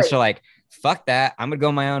exactly. C students are like, fuck that. I'm going to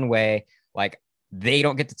go my own way. Like, they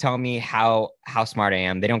don't get to tell me how smart I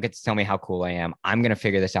am. They don't get to tell me how cool I am. I'm going to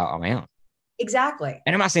figure this out on my own. Exactly.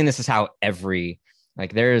 And I'm not saying this is how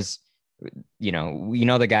there's,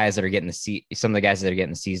 the guys that are getting the C, some of the guys that are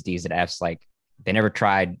getting the C's, D's, and F's, like they never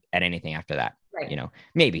tried at anything after that, right.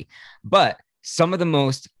 Maybe. But some of the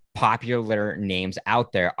most popular names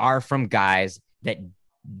out there are from guys that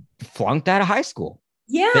flunked out of high school.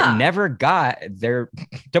 Yeah. That never got their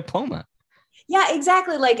diploma. Yeah,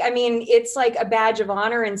 exactly. Like, it's like a badge of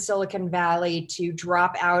honor in Silicon Valley to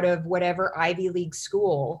drop out of whatever Ivy League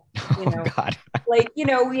school. God. Like,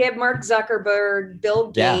 we have Mark Zuckerberg,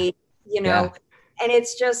 Bill Gates, and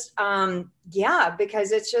it's just,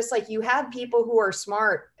 because it's just like you have people who are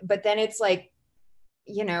smart, but then it's like,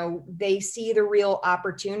 they see the real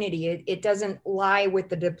opportunity. It doesn't lie with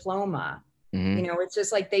the diploma. Mm-hmm. It's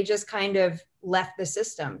just like they just kind of left the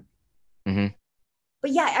system. Mm-hmm.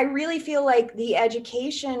 But yeah, I really feel like the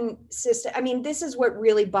education system, this is what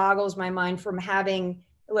really boggles my mind from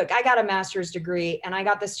look, I got a master's degree and I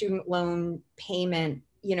got the student loan payment,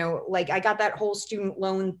 like I got that whole student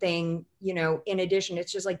loan thing, in addition.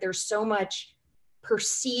 It's just like there's so much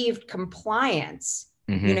perceived compliance,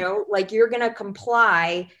 Mm-hmm. like you're going to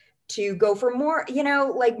comply to go for more,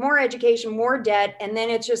 like more education, more debt. And then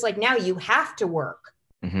it's just like, now you have to work,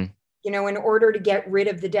 mm-hmm. in order to get rid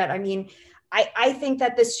of the debt. I think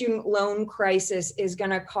that the student loan crisis is going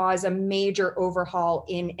to cause a major overhaul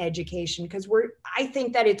in education because I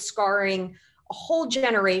think that it's scarring a whole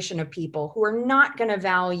generation of people who are not going to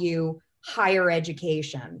value higher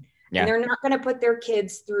education. Yeah. And they're not going to put their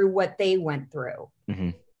kids through what they went through.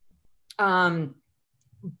 Mm-hmm.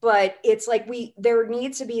 But it's like there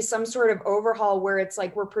needs to be some sort of overhaul where it's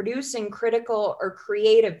like we're producing critical or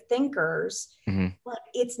creative thinkers, mm-hmm. but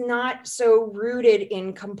it's not so rooted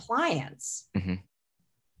in compliance. Mm-hmm.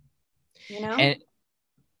 And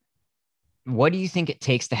what do you think it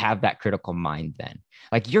takes to have that critical mind then?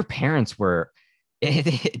 Like your parents were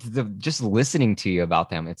just listening to you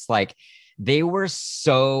about them. It's like they were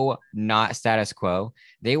so not status quo.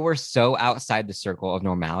 They were so outside the circle of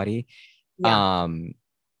normality. Yeah.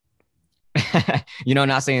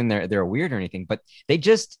 Not saying they're weird or anything, but they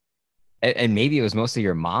just, and maybe it was mostly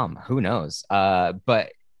your mom, who knows? No,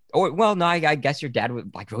 I guess your dad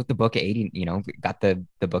wrote the book at 80, got the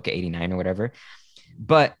book at 89 or whatever.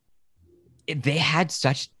 But they had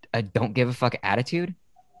such a don't give a fuck attitude.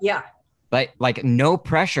 Yeah. Like no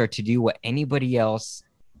pressure to do what anybody else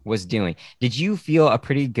was doing. Did you feel a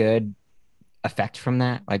pretty good effect from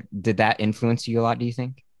that? Like, did that influence you a lot, do you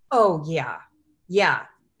think? Oh, yeah. Yeah.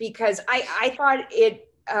 Because I thought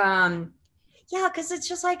it, Yeah, because it's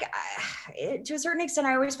just like to a certain extent,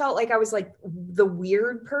 I always felt like I was like the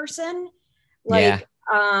weird person. Yeah.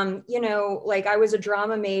 Like, like I was a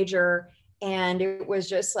drama major, and it was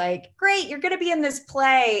just like, great, you're going to be in this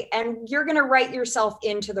play, and you're going to write yourself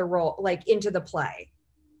into the role, like into the play.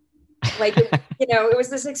 Like, it was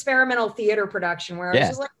this experimental theater production where I was Yeah.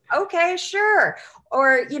 just like, okay, sure.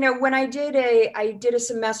 Or, when I did a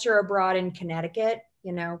semester abroad in Connecticut,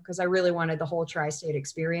 because I really wanted the whole tri-state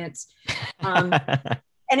experience. Um,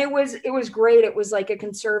 and it was great. It was like a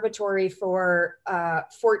conservatory for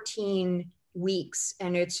 14 weeks,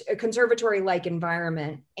 and it's a conservatory like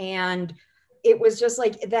environment. And it was just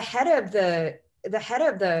like the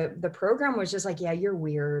program was just like, yeah, you're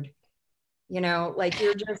weird. Like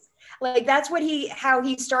you're just like, that's how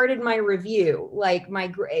he started my review, like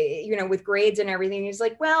with grades and everything. He's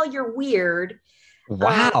like, well, you're weird. um,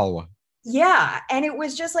 Wow. yeah. And it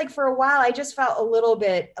was just like, for a while, I just felt a little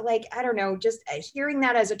bit like, I don't know, just hearing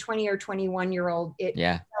that as a 20 or 21-year-old, it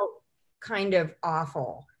Yeah. felt kind of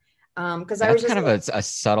awful. Because I was That's just kind of like, a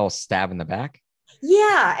subtle stab in the back.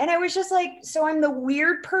 yeah. And I was just like, so I'm the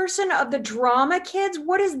weird person of the drama kids.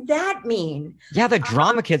 What does that mean? Yeah, the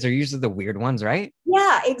drama kids are usually the weird ones, right?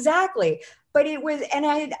 Yeah, exactly. But it was, and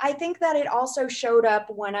I think that it also showed up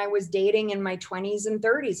when I was dating in my 20s and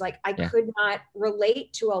 30s. Like I Yeah. could not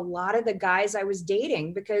relate to a lot of the guys I was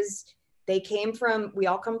dating because we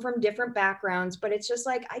all come from different backgrounds, but it's just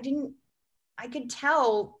like, I could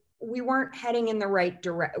tell we weren't heading in the right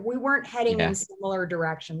direction. We weren't heading in Yeah. similar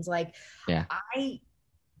directions. Like Yeah. I,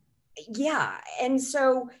 yeah. And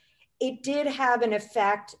so it did have an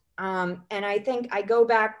effect. And I think I go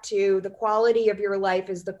back to the quality of your life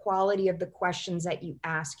is the quality of the questions that you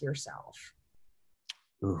ask yourself.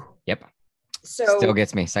 Ooh. Yep. Still So,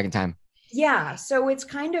 gets me second time. yeah. So it's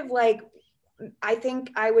kind of like, I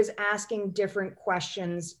think I was asking different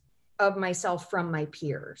questions of myself from my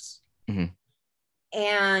peers. Mhm.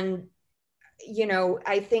 And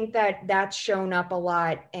I think that that's shown up a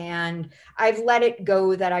lot, and I've let it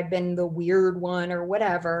go that I've been the weird one or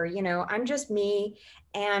whatever. I'm just me.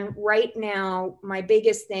 And right now, my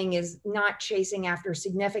biggest thing is not chasing after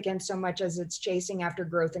significance so much as it's chasing after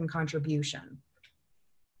growth and contribution.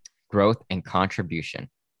 Growth and contribution.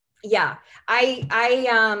 Yeah. I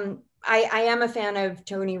am a fan of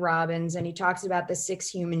Tony Robbins, and he talks about the 6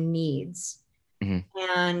 human needs. Mhm.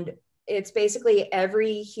 And it's basically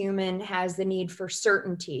every human has the need for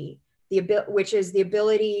certainty, which is the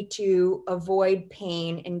ability to avoid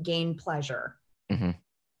pain and gain pleasure. Mhm.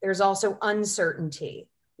 There's also uncertainty,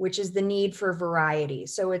 which is the need for variety.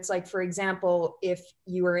 So it's like, for example, if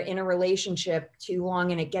you are in a relationship too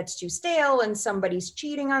long and it gets too stale and somebody's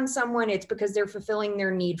cheating on someone, it's because they're fulfilling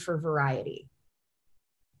their need for variety.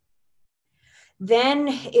 Then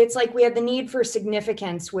it's like we have the need for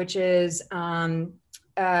significance, which is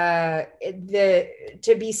to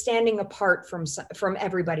be standing apart from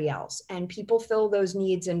everybody else. And people fill those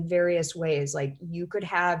needs in various ways. Like you could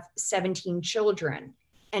have 17 children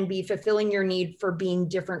and be fulfilling your need for being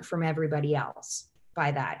different from everybody else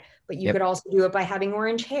by that. But you could Yep. also do it by having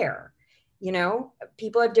orange hair.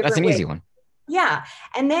 People have That's different an ways. easy one. Yeah.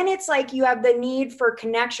 And then it's like you have the need for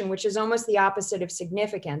connection, which is almost the opposite of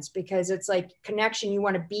significance, because it's like connection, you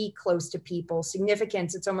want to be close to people.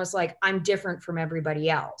 Significance, it's almost like I'm different from everybody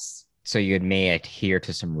else. So you may adhere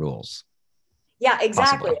to some rules, Yeah,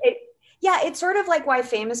 exactly. possibly. It's sort of like why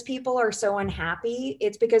famous people are so unhappy.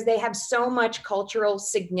 It's because they have so much cultural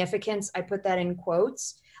significance. I put that in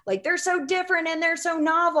quotes. Like they're so different and they're so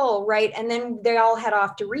novel, right? And then they all head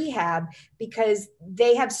off to rehab because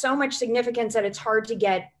they have so much significance that it's hard to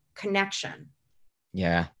get connection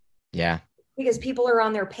Yeah. Yeah. because people are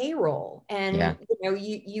on their payroll, Yeah. and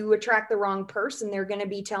you attract the wrong person, they're going to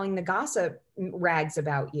be telling the gossip rags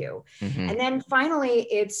about you. Mhm. And then finally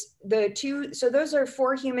it's the two, so those are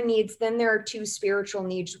 4 human needs. Then there are 2 spiritual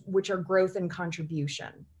needs, which are growth and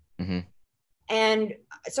contribution. Mhm. And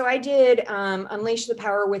so I did Unleash the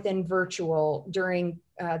Power Within virtual during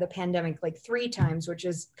the pandemic like 3 times, which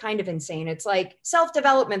is kind of insane. It's like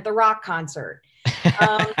self-development, the rock concert.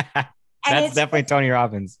 um, and That's definitely Tony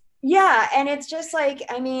Robbins. Yeah, and it's just like,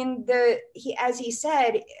 I mean, as he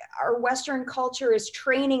said, our Western culture is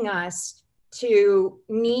training us to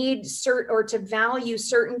need or to value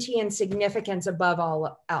certainty and significance above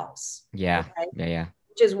all else. Yeah. Okay. Yeah. Yeah.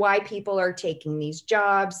 Which is why people are taking these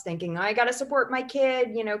jobs thinking, I got to support my kid,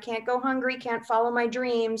 can't go hungry, can't follow my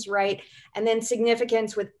dreams, right? And then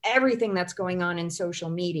significance with everything that's going on in social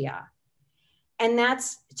media. And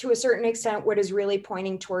that's to a certain extent what is really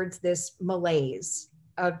pointing towards this malaise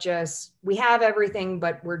of just, we have everything,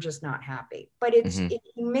 but we're just not happy. But Mhm. if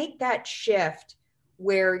you make that shift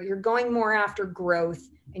where you're going more after growth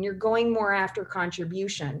and you're going more after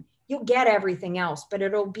contribution, you'll get everything else, but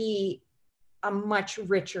it'll be a much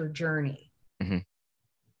richer journey. Mm-hmm.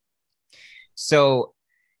 So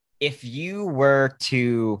if you were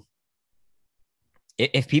to,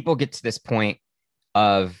 if people get to this point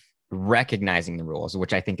of recognizing the rules,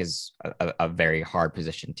 which I think is a very hard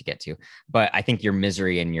position to get to, but I think your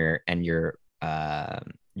misery and your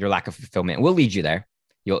lack of fulfillment will lead you there.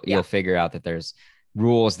 You'll figure out that there's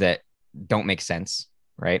rules that don't make sense,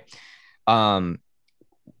 right?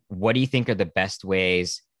 What do you think are the best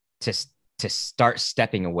ways to start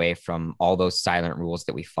stepping away from all those silent rules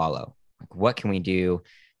that we follow? Like, what can we do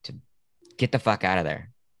to get the fuck out of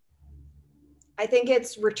there? I think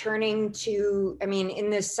it's returning to, I mean, in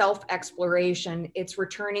this self exploration, it's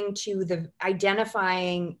returning to the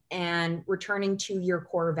identifying and returning to your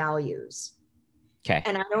core values. Okay.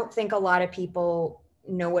 And I don't think a lot of people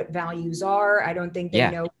know what values are. I don't think they Yeah.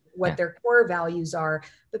 know what their core values are.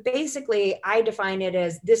 But basically, I define it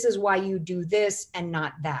as this is why you do this and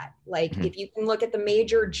not that. Like, if you can look at the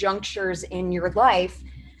major junctures in your life,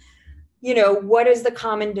 you know, what is the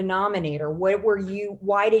common denominator?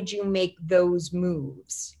 Why did you make those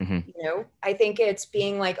moves? You know, I think it's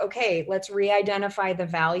being like, okay, let's re-identify the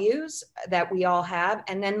values that we all have.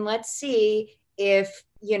 And then let's see if,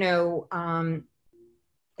 you know,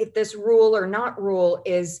 if this rule or not rule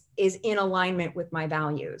is in alignment with my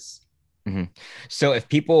values. So if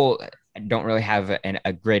people don't really have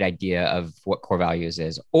a great idea of what core values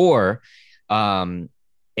is, or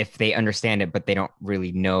if they understand it, but they don't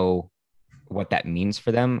really know what that means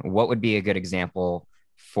for them, what would be a good example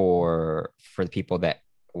for the people that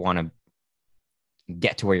want to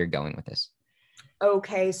get to where you're going with this?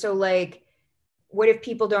 Okay, so like, what if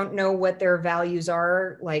people don't know what their values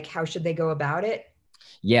are? Like, how should they go about it?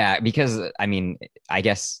 Yeah, because I mean, I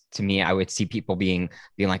guess to me, I would see people being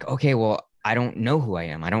like, okay, well, I don't know who I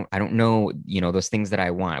am. I don't know, you know, those things that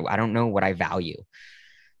I want. I don't know what I value.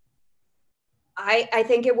 I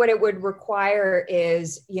think what it would require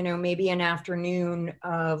is, you know, maybe an afternoon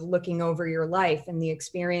of looking over your life and the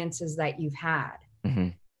experiences that you've had,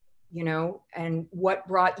 you know, and what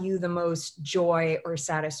brought you the most joy or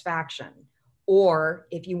satisfaction. Or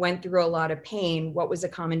if you went through a lot of pain, what was a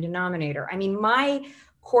common denominator? I mean, my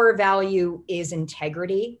core value is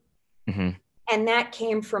integrity. And that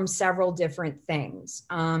came from several different things.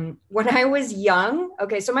 When I was young,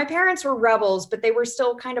 okay, so my parents were rebels, but they were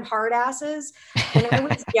still kind of hard asses. When I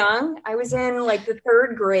was young, I was in like the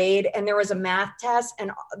third grade and there was a math test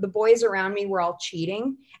and the boys around me were all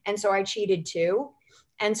cheating. And so I cheated too.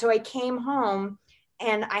 And so I came home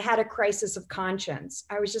and I had a crisis of conscience.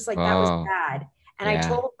 I was just like, that was Oh, bad. And I yeah.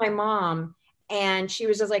 told my mom, and she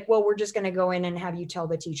was just like, well, we're just going to go in and have you tell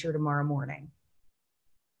the teacher tomorrow morning.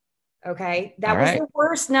 Okay. All That was right. the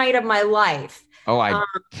worst night of my life. Oh, Um,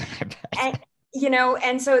 I bet. and, you know,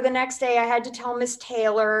 and so the next day I had to tell Miss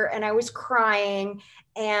Taylor and I was crying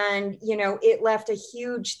and, you know, it left a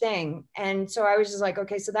huge thing. And so I was just like,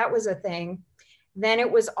 okay, so that was a thing. Then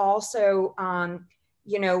it was also,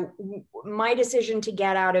 you know, my decision to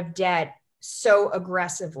get out of debt so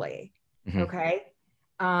aggressively. Okay.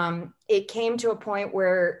 It came to a point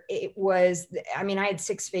where it was, I mean, I had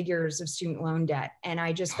 6 figures of student loan debt and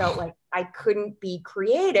I just felt like I couldn't be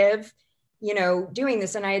creative, you know, doing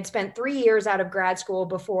this. And I had spent 3 years out of grad school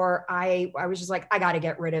before I was just like, I got to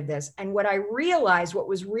get rid of this. And what I realized, what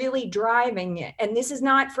was really driving it, and this is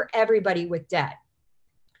not for everybody with debt,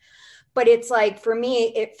 but it's like, for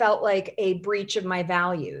me, it felt like a breach of my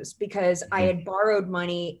values because I had borrowed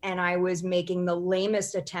money and I was making the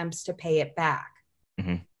lamest attempts to pay it back.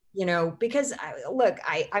 You know, because look,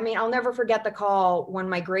 I mean, I'll never forget the call when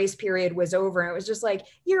my grace period was over. And it was just like,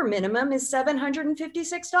 your minimum is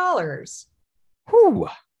 $756. Whew.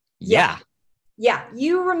 Yeah. Yeah. Yeah.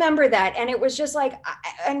 You remember that. And it was just like,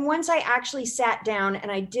 and once I actually sat down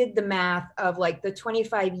and I did the math of like the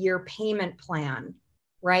 25-year payment plan,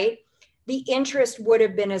 right? The interest would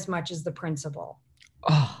have been as much as the principal.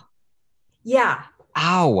 Oh, Yeah.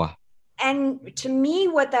 ow. And to me,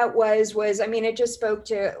 what that was, I mean, it just spoke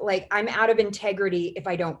to like, I'm out of integrity if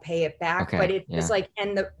I don't pay it back, but Okay. it's just Yeah. like,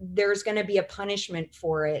 and there's going to be a punishment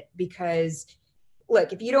for it because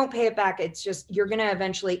look, if you don't pay it back, it's just, you're going to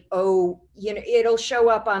eventually owe, you know, it'll show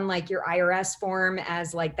up on like your IRS form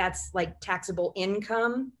as like, that's like taxable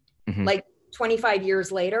income, like 25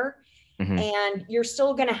 years later. And you're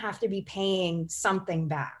still going to have to be paying something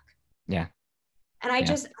back. Yeah. And I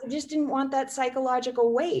Yeah. just didn't want that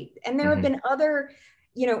psychological weight. And there have been other,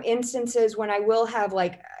 instances when I will have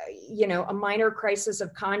like, a minor crisis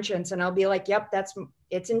of conscience, and I'll be like, yep,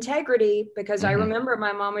 it's integrity. Because I Mm-hmm. remember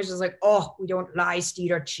my mom was just like, oh, we don't lie,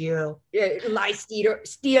 steal, or steal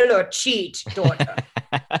or cheat, daughter,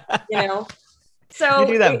 you know? You So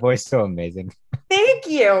do that voice so amazing. thank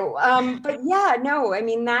you. But yeah, no, I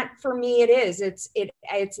mean, that for me, it is.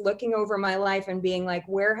 It's looking over my life and being like,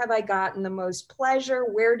 where have I gotten the most pleasure?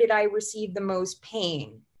 Where did I receive the most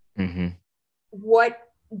pain? Mm-hmm. What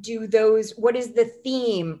what is the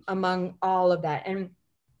theme among all of that? And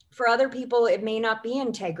for other people, it may not be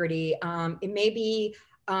integrity. It may be,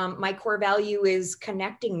 my core value is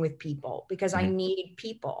connecting with people, because I Mm-hmm. need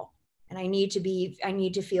people, and I need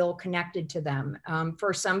to feel connected to them.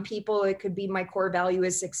 For some people, it could be my core value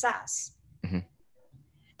is success. Mm-hmm.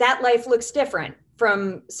 That life looks different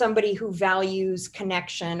from somebody who values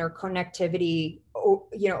connection or connectivity,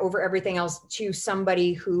 over everything else, to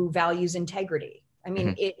somebody who values integrity. I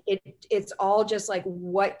mean, Mm-hmm. it's all just like,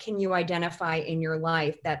 what can you identify in your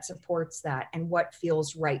life that supports that, and what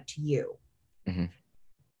feels right to you? Mm-hmm.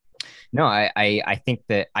 No, I think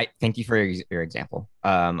that I thank you for your example.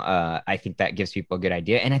 I think that gives people a good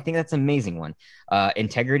idea, and I think that's an amazing one.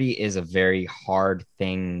 Integrity is a very hard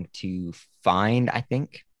thing to find. I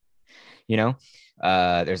think, you know,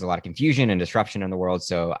 there's a lot of confusion and disruption in the world,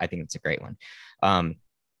 so I think it's a great one. Um,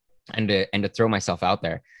 and to throw myself out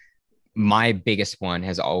there, my biggest one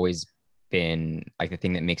has always been like the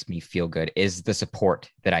thing that makes me feel good is the support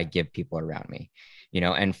that I give people around me.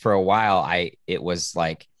 And for a while, it was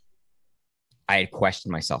like I had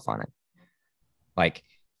questioned myself on it. Like,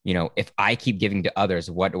 if I keep giving to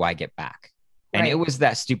others, what do I get back? And it Right. was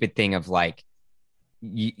that stupid thing of like,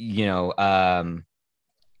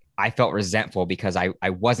 I felt resentful because I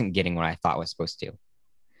wasn't getting what I thought was supposed to.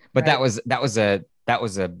 But that Right.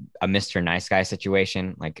 was a Mr. Nice Guy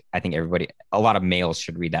situation. Like, I think a lot of males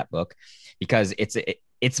should read that book because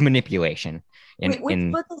it's manipulation. Wait, which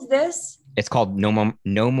In book is this? It's called No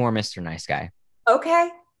More Mr. Nice Guy.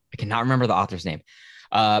 Okay. I cannot remember the author's name,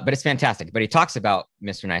 but it's fantastic. But he talks about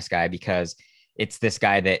Mr. Nice Guy because it's this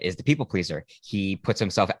guy that is the people pleaser. He puts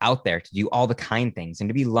himself out there to do all the kind things and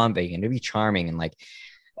to be loving and to be charming, and like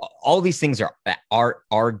all these things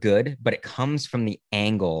are good, but it comes from the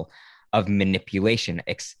angle of manipulation,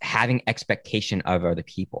 having expectation of other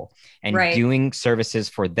people and Right. doing services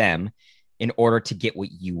for them in order to get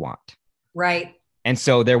what you want. Right. And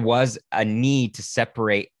so there was a need to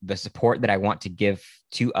separate the support that I want to give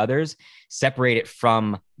to others, separate it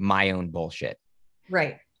from my own bullshit.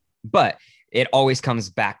 Right. But it always comes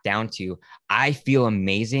back down to I feel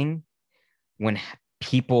amazing when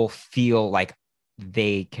people feel like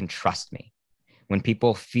they can trust me, when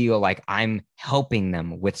people feel like I'm helping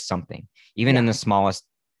them with something, even in Yeah. the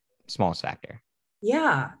smallest factor.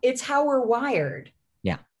 Yeah. It's how we're wired.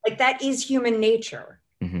 Yeah. Like, that is human nature.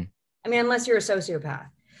 Mm-hmm. I mean, unless you're a sociopath.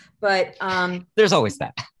 But There's always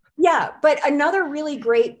that. yeah, but another really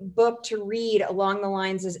great book to read along the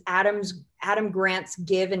lines is Adam Grant's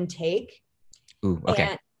Give and Take. Ooh, okay.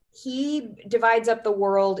 And he divides up the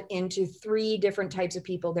world into three different types of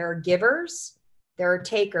people. There are givers, there are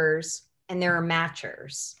takers, and there are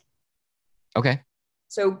matchers. Okay.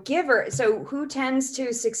 So who tends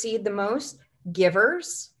to succeed the most?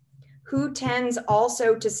 Givers. Who tends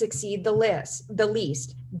also to succeed the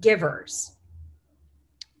least? Givers.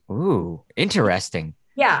 Ooh, interesting.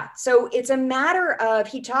 Yeah. So it's a matter of,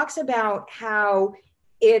 he talks about how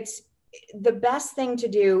it's the best thing to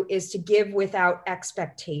do is to give without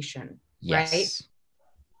expectation, right? Yes.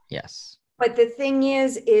 Yes. But the thing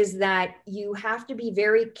is that you have to be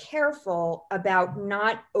very careful about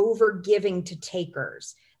not over giving to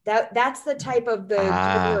takers. That's the type of the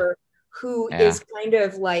Ah, giver who yeah. is kind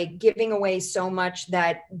of like giving away so much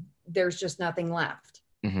that there's just nothing left.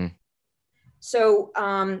 Mm-hmm. So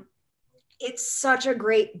it's such a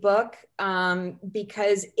great book,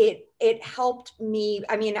 because it helped me.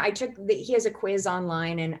 I mean, he has a quiz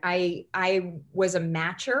online, and I was a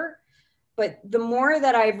matcher, but the more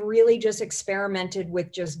that I've really just experimented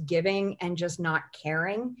with just giving and just not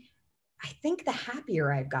caring, I think the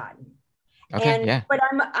happier I've gotten. Okay. Yeah. But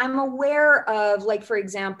I'm aware of, like, for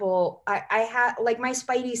example, I have, like, my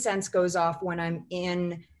spidey sense goes off when I'm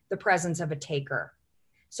in the presence of a taker.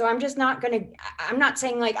 So I'm not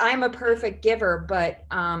saying like I'm a perfect giver, but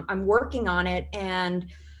I'm working on it. And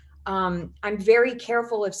I'm very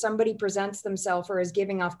careful if somebody presents themselves or is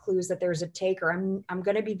giving off clues that there's a taker. I'm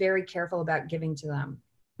going to be very careful about giving to them.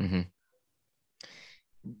 Mm-hmm.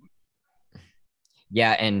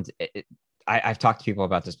 Yeah, and I've talked to people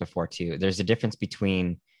about this before too. There's a difference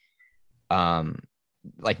between,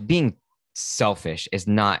 like, being selfish is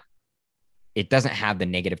not it doesn't have the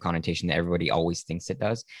negative connotation that everybody always thinks it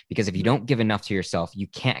does. Because if you don't give enough to yourself, you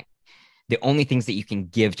can't, the only things that you can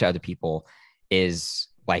give to other people is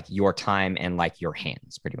like your time and like your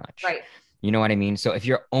hands, pretty much. Right. You know what I mean? So if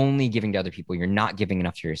you're only giving to other people, you're not giving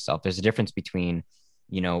enough to yourself. There's a difference between,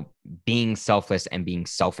 you know, being selfless and being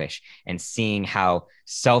selfish, and seeing how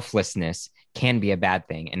selflessness can be a bad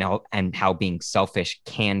thing, and how being selfish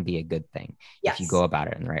can be a good thing if you Yes, go about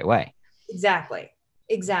it in the right way. exactly.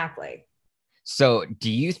 Exactly. So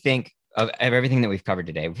do you think of everything that we've covered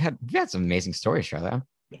today? We've had some amazing stories, Charlotte. I'm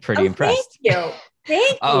pretty Oh, thank impressed. you.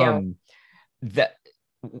 Thank you. um, that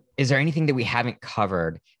is there anything that we haven't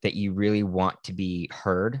covered that you really want to be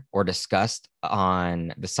heard or discussed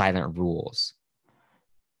on the silent rules?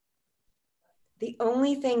 The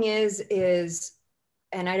only thing is,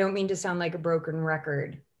 and I don't mean to sound like a broken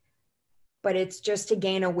record, but it's just to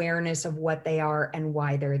gain awareness of what they are and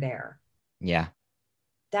why they're there. Yeah.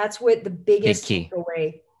 That's what the Big biggest key.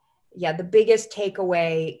 takeaway. Yeah, the biggest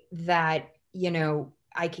takeaway that,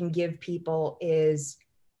 I can give people is,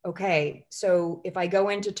 okay, so if I go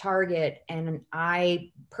into Target and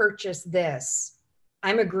I purchase this,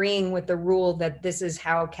 I'm agreeing with the rule that this is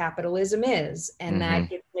how capitalism is, and that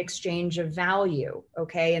Mm-hmm. it's an exchange of value.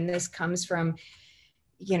 Okay. And this comes from,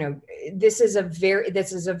 you know, this is a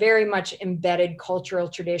very much embedded cultural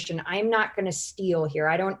tradition. I'm not going to steal here.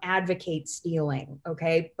 I don't advocate stealing.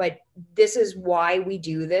 Okay. But this is why we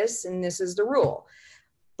do this, and this is the rule.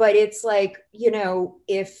 But it's like,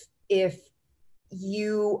 if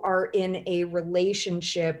you are in a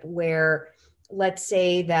relationship where, let's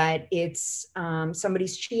say that it's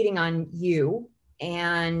somebody's cheating on you,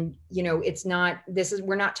 and it's not,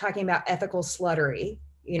 we're not talking about ethical sluttery.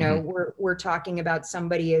 Mm-hmm. We're talking about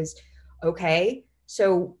somebody is, okay,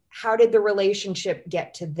 so how did the relationship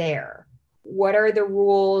get to there? What are the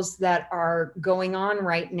rules that are going on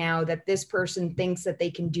right now that this person thinks that they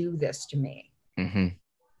can do this to me? Mm-hmm.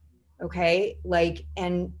 Okay, like,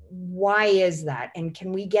 and why is that, and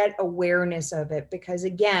can we get awareness of it? Because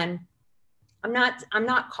again, I'm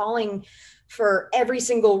not calling for every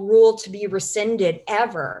single rule to be rescinded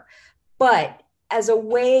ever, but as a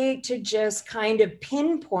way to just kind of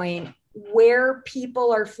pinpoint where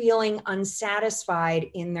people are feeling unsatisfied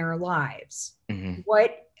in their lives. Mm-hmm.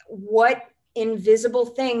 What invisible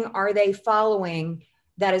thing are they following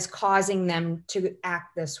that is causing them to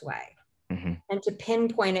act this way? Mm-hmm. And to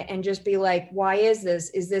pinpoint it and just be like, why is this?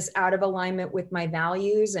 Is this out of alignment with my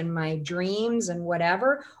values and my dreams and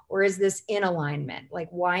whatever? Or is this in alignment? Like,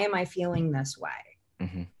 why am I feeling this way?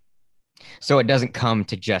 Mm-hmm. So it doesn't come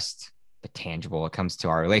to just the tangible, it comes to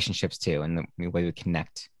our relationships too, and the way we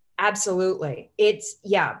connect. Absolutely.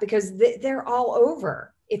 Yeah, because they're all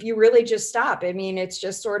over. If you really just stop, I mean, it's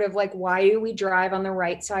just sort of like, why do we drive on the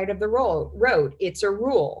right side of the road? It's a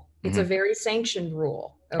rule. It's a Mm-hmm. very sanctioned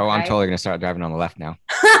rule. Oh, I'm Okay. totally going to start driving on the left now.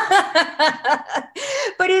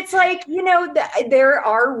 But it's like, there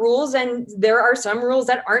are rules, and there are some rules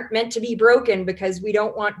that aren't meant to be broken because we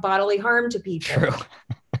don't want bodily harm to people. True.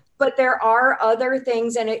 But there are other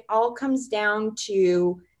things, and it all comes down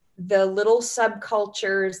to the little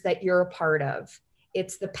subcultures that you're a part of.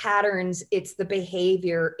 It's the patterns, it's the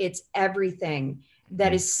behavior, it's everything that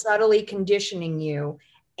Mm-hmm. is subtly conditioning you.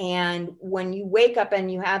 And when you wake up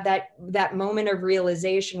and you have that moment of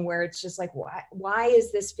realization where it's just like, why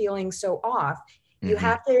is this feeling so off? You Mm-hmm.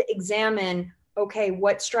 have to examine, okay,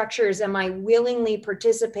 what structures am I willingly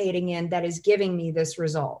participating in that is giving me this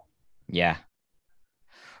result? Yeah.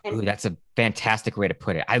 Ooh, And that's a fantastic way to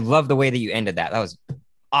put it. I love the way that you ended that. That was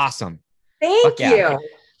awesome. Fuck thank yeah.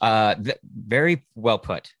 you. Very well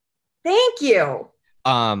put. Thank you.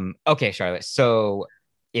 Okay, Charlotte. So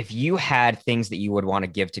if you had things that you would want to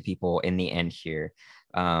give to people in the end here,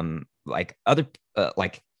 like other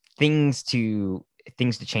like things to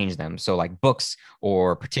things to change them. So like books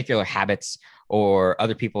or particular habits or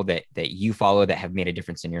other people that you follow that have made a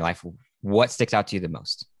difference in your life, what sticks out to you the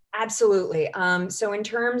most? Absolutely. So in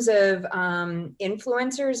terms of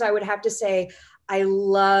influencers, I would have to say I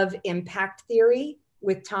love Impact Theory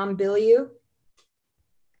with Tom Bilyeu.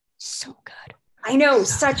 So good. I know,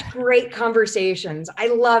 So such good. great conversations. I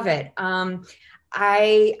love it.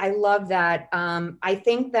 I love that. I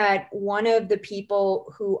think that one of the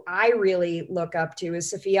people who I really look up to is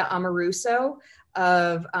Sophia Amoruso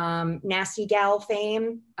of Nasty Gal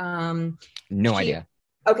fame. No She idea.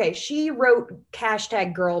 Okay, she wrote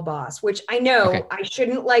hashtag Girl Boss, which I Okay. know I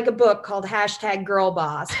shouldn't like a book called hashtag Girl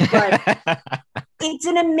Boss, but it's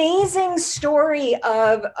an amazing story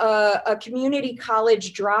of a community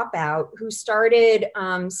college dropout who started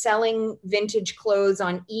selling vintage clothes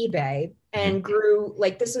on eBay. Hmm. and grew,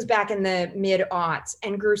 like, this was back in the mid aughts,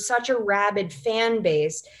 and grew such a rabid fan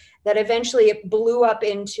base that eventually it blew up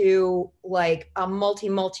into like a multi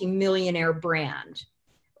millionaire brand,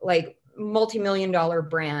 like multi-million-dollar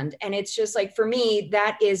brand. And it's just like, for me,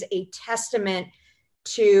 that is a testament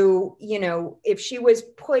to, if she was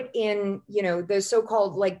put in, the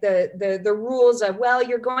so-called, like, the rules of, well,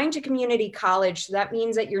 you're going to community college, so that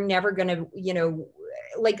means that you're never going to,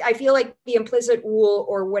 like, I feel like the implicit rule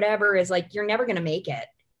or whatever is like, you're never going to make it,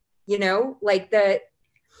 like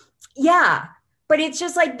yeah. But it's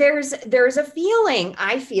just like, there's a feeling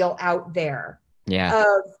I feel out there Yeah.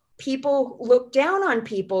 of people look down on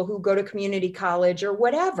people who go to community college or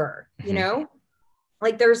whatever, Hmm.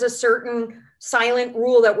 like, there's a certain silent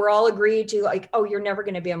rule that we're all agreed to, like, oh, you're never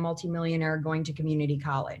going to be a multimillionaire going to community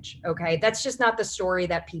college. Okay. That's just not the story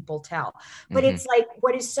that people tell. But Hmm. it's like,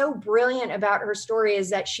 what is so brilliant about her story is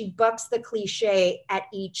that she bucks the cliche at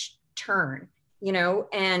each turn,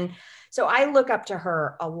 and so I look up to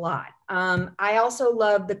her a lot. I also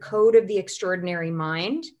love The Code of the Extraordinary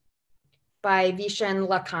Mind by Vishen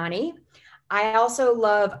Lakhani. I also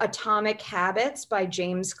love Atomic Habits by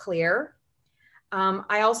James Clear.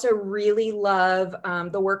 I also really love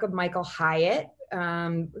the work of Michael Hyatt,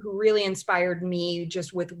 who really inspired me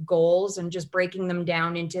just with goals and just breaking them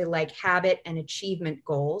down into like habit and achievement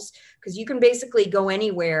goals. Because you can basically go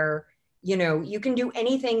anywhere, you can do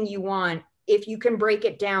anything you want if you can break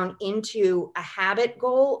it down into a habit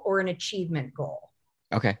goal or an achievement goal.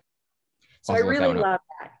 Okay. So I'll I have to look that really one up. love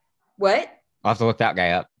that. What? I'll have to look that guy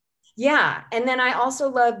up. Yeah. And then I also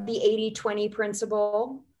love the 80-20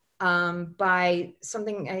 principle by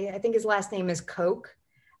something, I think his last name is Koch.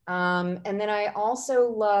 And then I also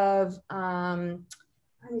love,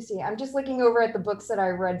 let me see, I'm just looking over at the books that I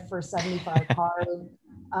read for 75 Hard.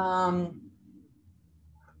 Um,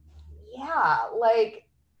 yeah, like,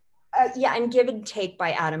 yeah, and Give and Take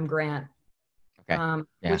by Adam Grant. Okay.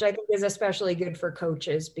 Yeah. Which I think is especially good for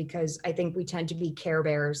coaches, because I think we tend to be care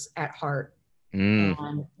bears at heart Mm,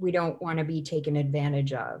 and we don't want to be taken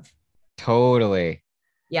advantage of. totally.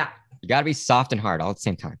 Yeah, You got to be soft and hard all at the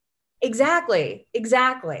same time. exactly.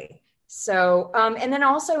 Exactly. So, and then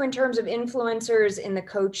also in terms of influencers in the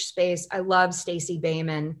coach space, I love Stacey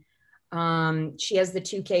Bayman. She has the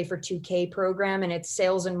 2K for 2K program, and it's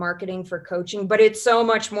sales and marketing for coaching, but it's so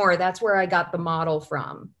much more. That's where I got the model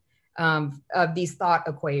from, of these thought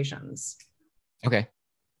equations. Okay.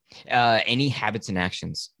 Any habits and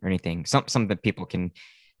actions or anything, some that people can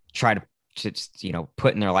try to just,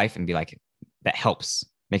 put in their life and be like, that helps,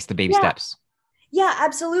 makes the baby Yeah. steps. Yeah,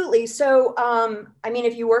 absolutely. So, I mean,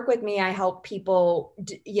 if you work with me, I help people,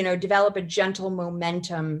 develop a gentle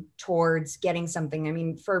momentum towards getting something. I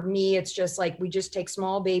mean, for me, it's just like we just take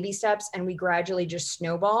small baby steps and we gradually just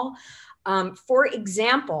snowball. For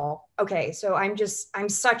example, okay, so I'm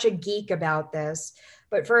such a geek about this,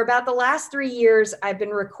 but for about the last 3 years, I've been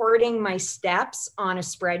recording my steps on a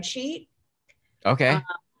spreadsheet. Um, Okay.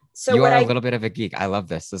 so You what are a I little bit of a geek. I love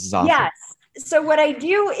this. This is awesome. Yes. So what I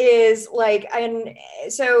do is like, and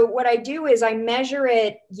so what I do is I measure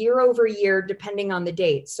it year over year, depending on the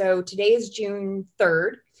date. So today is June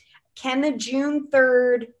 3rd. Can the June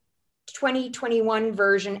 3rd, 2021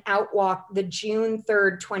 version outwalk the June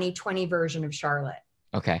 3rd, 2020 version of Charlotte?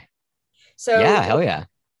 Okay. Yeah. So Hell yeah.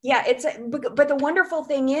 yeah, but the wonderful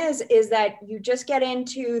thing is that you just get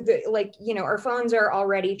into the, like, our phones are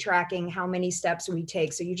already tracking how many steps we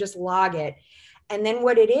take. So you just log it. And then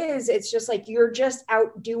what it is, it's just like you're just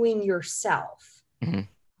outdoing yourself, Hmm.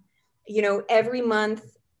 every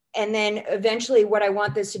month. And then eventually what I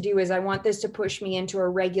want this to do is I want this to push me into a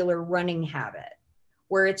regular running habit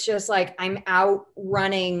where it's just like I'm out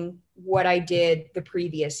running what I did the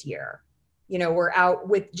previous year. We're out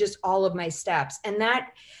with just all of my steps. And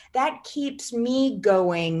that keeps me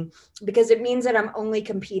going because it means that I'm only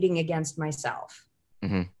competing against myself.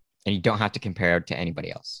 Hmm. And you don't have to compare it to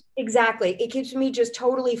anybody else. Exactly. It keeps me just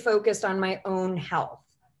totally focused on my own health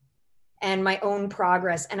and my own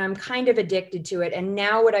progress. And I'm kind of addicted to it. And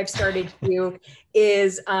now what I've started to do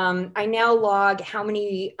is I now log how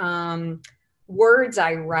many words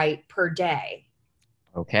I write per day,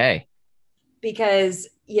 Okay. because,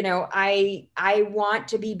 I want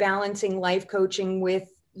to be balancing life coaching with,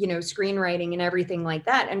 screenwriting and everything like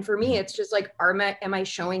that. And for me, Mhm. it's just like, am I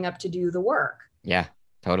showing up to do the work? Yeah,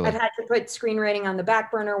 I've totally. had to put screenwriting on the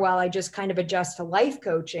back burner while I just kind of adjust to life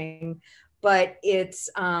coaching. But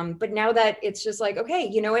but now that it's just like, okay,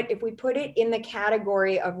 you know what, if we put it in the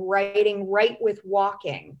category of writing right with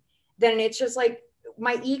walking, then it's just like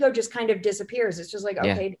my ego just kind of disappears. It's just like,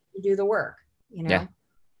 Yeah. okay, do the work, Yeah.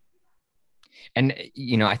 And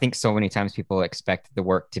I think so many times people expect the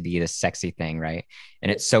work to be this sexy thing, right?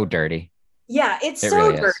 And it's so dirty. Yeah, it's It so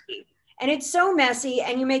really is. dirty and it's so messy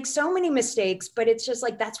and you make so many mistakes, but it's just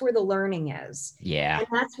like that's where the learning is. Yeah. And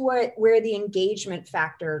that's where the engagement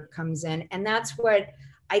factor comes in. And that's what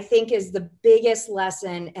I think is the biggest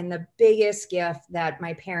lesson and the biggest gift that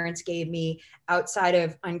my parents gave me outside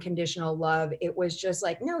of unconditional love. It was just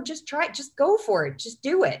like, no, just try it, just go for it, just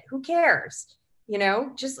do it. Who cares?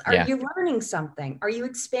 Just are Yeah. you learning something? Are you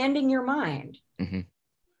expanding your mind? Mm-hmm.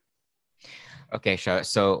 Okay,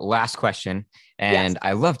 so last question, Yes. and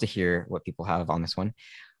I love to hear what people have on this one.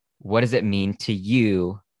 What does it mean to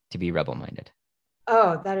you to be rebel minded?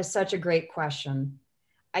 Oh, that is such a great question.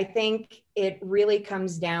 I think it really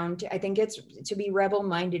comes down to, I think it's to be rebel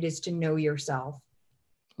minded is to know yourself.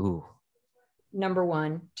 Ooh. Number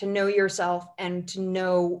one, to know yourself and to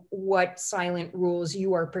know what silent rules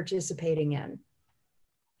you are participating in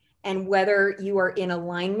and whether you are in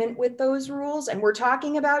alignment with those rules. And we're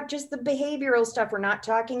talking about just the behavioral stuff. We're not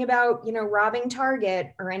talking about, robbing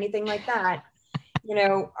Target or anything like that.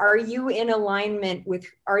 Are you in alignment with,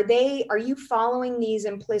 are you following these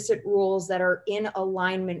implicit rules that are in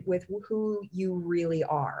alignment with who you really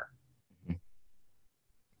are?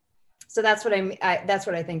 So that's what that's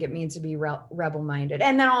what I think it means to be rebel minded.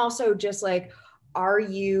 And then also just like, are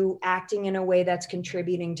you acting in a way that's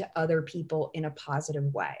contributing to other people in a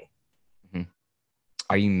positive way? Mm-hmm.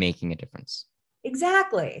 Are you making a difference?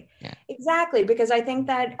 Exactly. Yeah. Exactly. Because I think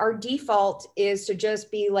that our default is to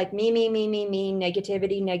just be like me,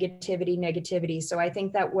 negativity, negativity, negativity. So I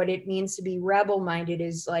think that what it means to be rebel minded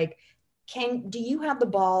is like, do you have the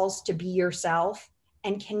balls to be yourself?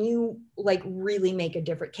 And can you like really make a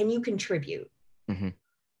difference? Can you contribute? Mm-hmm.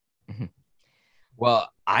 Mm-hmm. Well,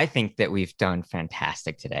 I think that we've done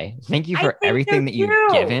fantastic today. Thank you I for think so everything that you've too.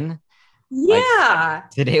 given. Like Yeah.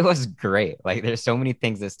 today was great. Like there's so many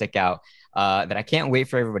things that stick out that I can't wait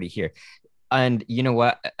for everybody here. And you know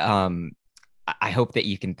what? I hope that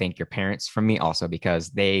you can thank your parents from me also because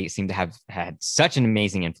they seem to have had such an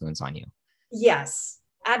amazing influence on you. Yes.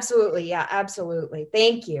 Absolutely. Yeah. Absolutely.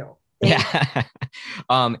 Thank you. Thank you. Yeah.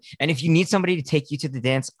 And if you need somebody to take you to the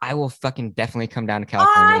dance, I will fucking definitely come down to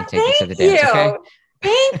California and Ah, take you to thank the dance. Okay. you.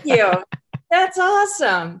 Thank you. That's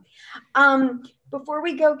awesome. Um, Before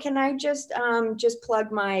we go, can I just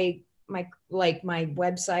plug my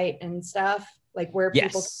website and stuff, like where people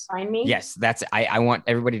can Yes. find me? Yes. I want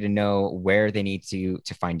everybody to know where they need to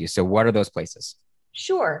find you. So what are those places?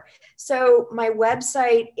 Sure. So my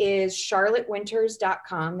website is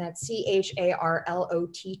charlottewinters.com. That's CHARLOTTE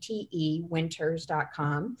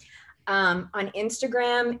winters.com. On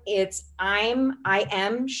Instagram, I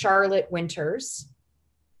am Charlotte Winters.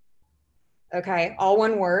 Okay, all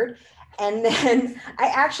one word. And then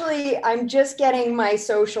I'm just getting my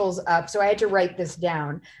socials up, so I had to write this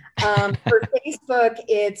down. For Facebook,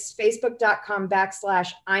 it's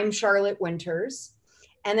facebook.com/I'm Charlotte Winters.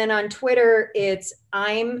 And then on Twitter, it's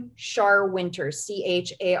I'm Char Winters,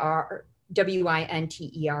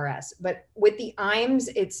 CHARWINTERS. But with the I'ms,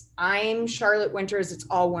 it's I'm Charlotte Winters. It's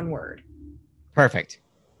all one word. Perfect.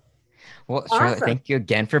 Well, Charlotte, Awesome. thank you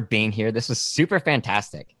again for being here. This was super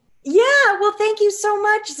fantastic. Yeah. Well, thank you so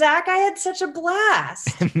much, Zach. I had such a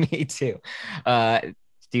blast. Me too. Uh,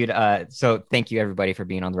 Dude, so thank you everybody for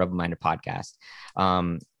being on the Rebel Minded podcast.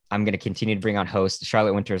 I'm going to continue to bring on hosts.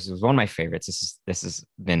 Charlotte Winters was one of my favorites. This has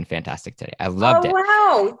been fantastic today. I loved Oh, it.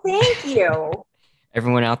 wow. Thank you.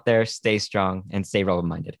 Everyone out there, stay strong and stay rebel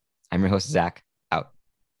minded. I'm your host, Zach. Out.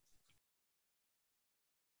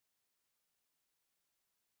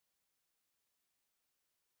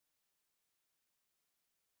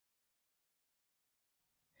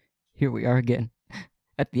 Here we are again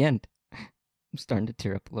at the end. I'm starting to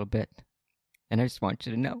tear up a little bit. And I just want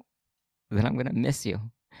you to know that I'm going to miss you.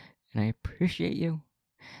 And I appreciate you.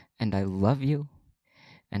 And I love you.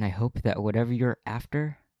 And I hope that whatever you're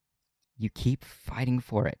after, you keep fighting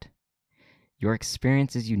for it. Your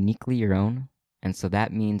experience is uniquely your own. And so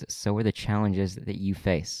that means so are the challenges that you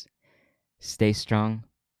face. Stay strong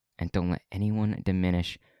and don't let anyone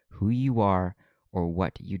diminish who you are or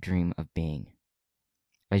what you dream of being.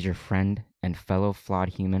 As your friend and fellow flawed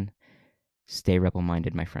human, stay rebel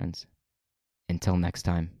minded, my friends. Until next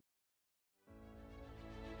time.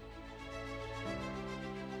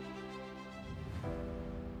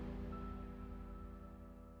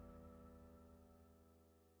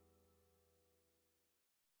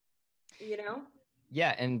 You know?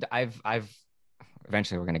 Yeah, and I've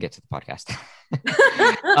eventually we're gonna get to the podcast.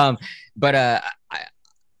 But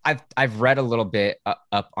I've read a little bit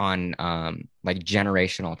up on like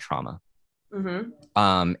generational trauma.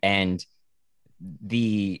 Mm-hmm. And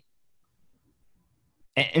the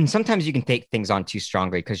And sometimes you can take things on too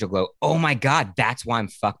strongly because you'll go, oh my God, that's why I'm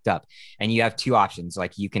fucked up. And you have two options.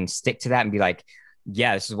 Like you can stick to that and be like,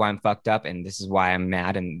 yeah, this is why I'm fucked up and this is why I'm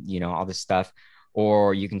mad and, all this stuff.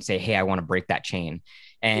 Or you can say, hey, I want to break that chain.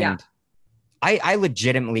 Yeah. And I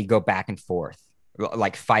legitimately go back and forth,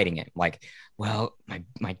 like fighting it. Like, well,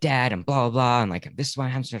 my dad and blah, blah, blah. And like, this is why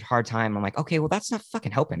I'm having such a hard time. I'm like, okay, well, that's not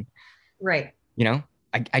fucking helping. Right. You know,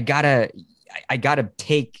 I gotta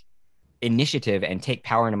take initiative and take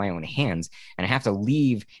power into my own hands. And I have to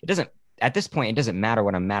leave. It doesn't, at this point, it doesn't matter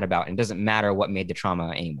what I'm mad about. And it doesn't matter what made the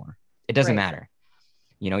trauma anymore. It doesn't Right. matter.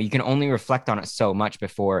 You can only reflect on it so much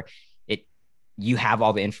before it, you have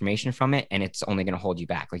all the information from it and it's only going to hold you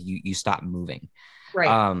back. Like you stop moving. Right.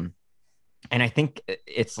 Um, and I think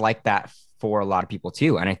it's like that for a lot of people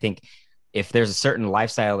too. And I think if there's a certain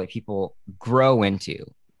lifestyle that people grow into,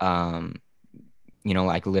 um,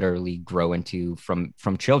 like literally grow into from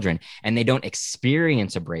children, and they don't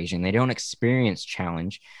experience abrasion, they don't experience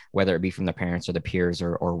challenge, whether it be from the parents or the peers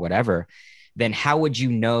or whatever, then how would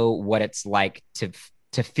you know what it's like to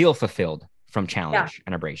feel fulfilled from Yeah. challenge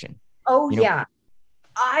and abrasion? Oh, You know, yeah.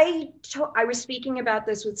 I was speaking about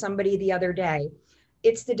this with somebody the other day.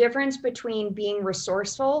 It's the difference between being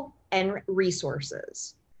resourceful and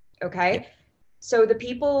resources. yeah. Okay. So the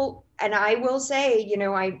people, and I will say,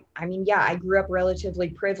 I mean, yeah, I grew up relatively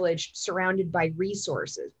privileged, surrounded by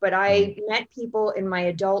resources, but Mm-hmm. I met people in my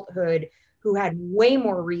adulthood who had way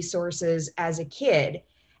more resources as a kid,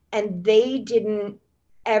 and they didn't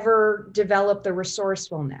ever develop the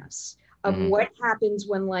resourcefulness of Mm-hmm. what happens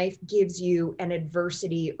when life gives you an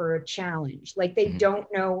adversity or a challenge. Like they Mm-hmm. don't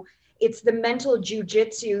know. It's the mental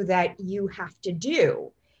jujitsu that you have to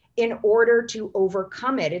do in order to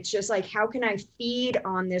overcome it. It's just like, how can I feed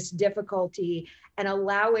on this difficulty and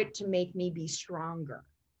allow it to make me be stronger?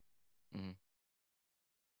 Mm-hmm.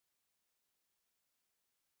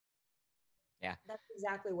 Yeah. That's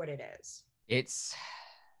exactly what it is. It's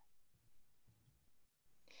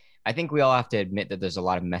I think we all have to admit that there's a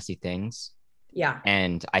lot of messy things, Yeah.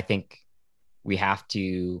 and I think we have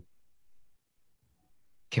to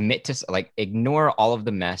commit to, like, ignore all of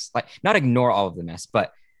the mess, like not ignore all of the mess,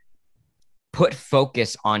 but put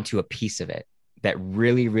focus onto a piece of it that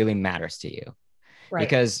really really matters to you. Right.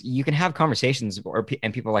 Because you can have conversations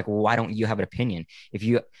and people are like, well, why don't you have an opinion? If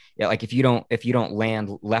you, yeah, like if you don't land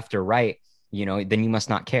left or right, then you must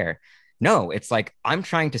not care. No, it's like I'm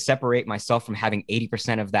trying to separate myself from having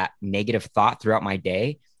 80% of that negative thought throughout my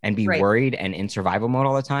day and be Right. worried and in survival mode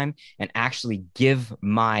all the time, and actually give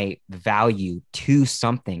my value to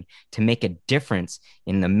something to make a difference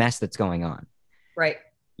in the mess that's going on. Right.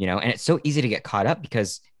 And it's so easy to get caught up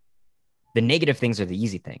because the negative things are the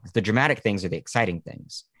easy things, the dramatic things are the exciting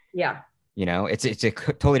things. Yeah. It's a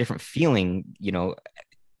totally different feeling,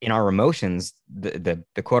 in our emotions, the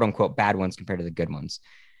quote unquote bad ones compared to the good ones,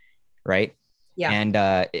 right? Yeah.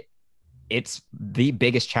 And it's the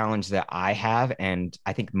biggest challenge that I have, and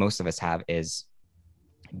I think most of us have, is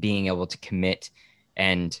being able to commit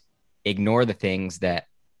and ignore the things that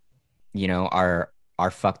are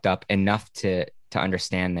fucked up enough to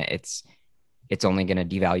understand that it's only going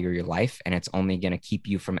to devalue your life, and it's only going to keep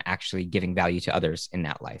you from actually giving value to others in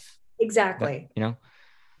that life. That, Exactly. Yeah, I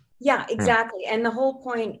don't know. exactly. And the whole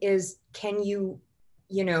point is, can you,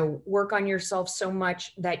 work on yourself so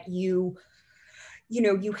much that you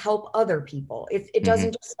help other people. It Mm-hmm.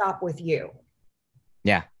 doesn't just stop with you.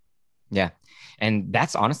 Yeah. Yeah. And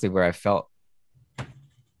that's honestly where I felt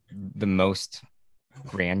the most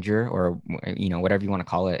grandeur, or, whatever you want to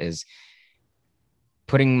call it, is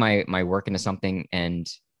putting my work into something and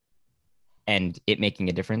it making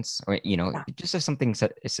a difference, or Yeah. just if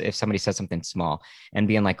somebody says something small, and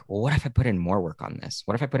being like, well, what if I put in more work on this?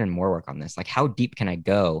 What if I put in more work on this? Like, how deep can I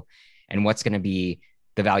go, and what's going to be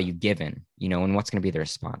the value given, and what's going to be the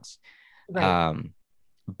response? Right.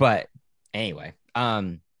 But anyway,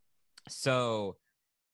 so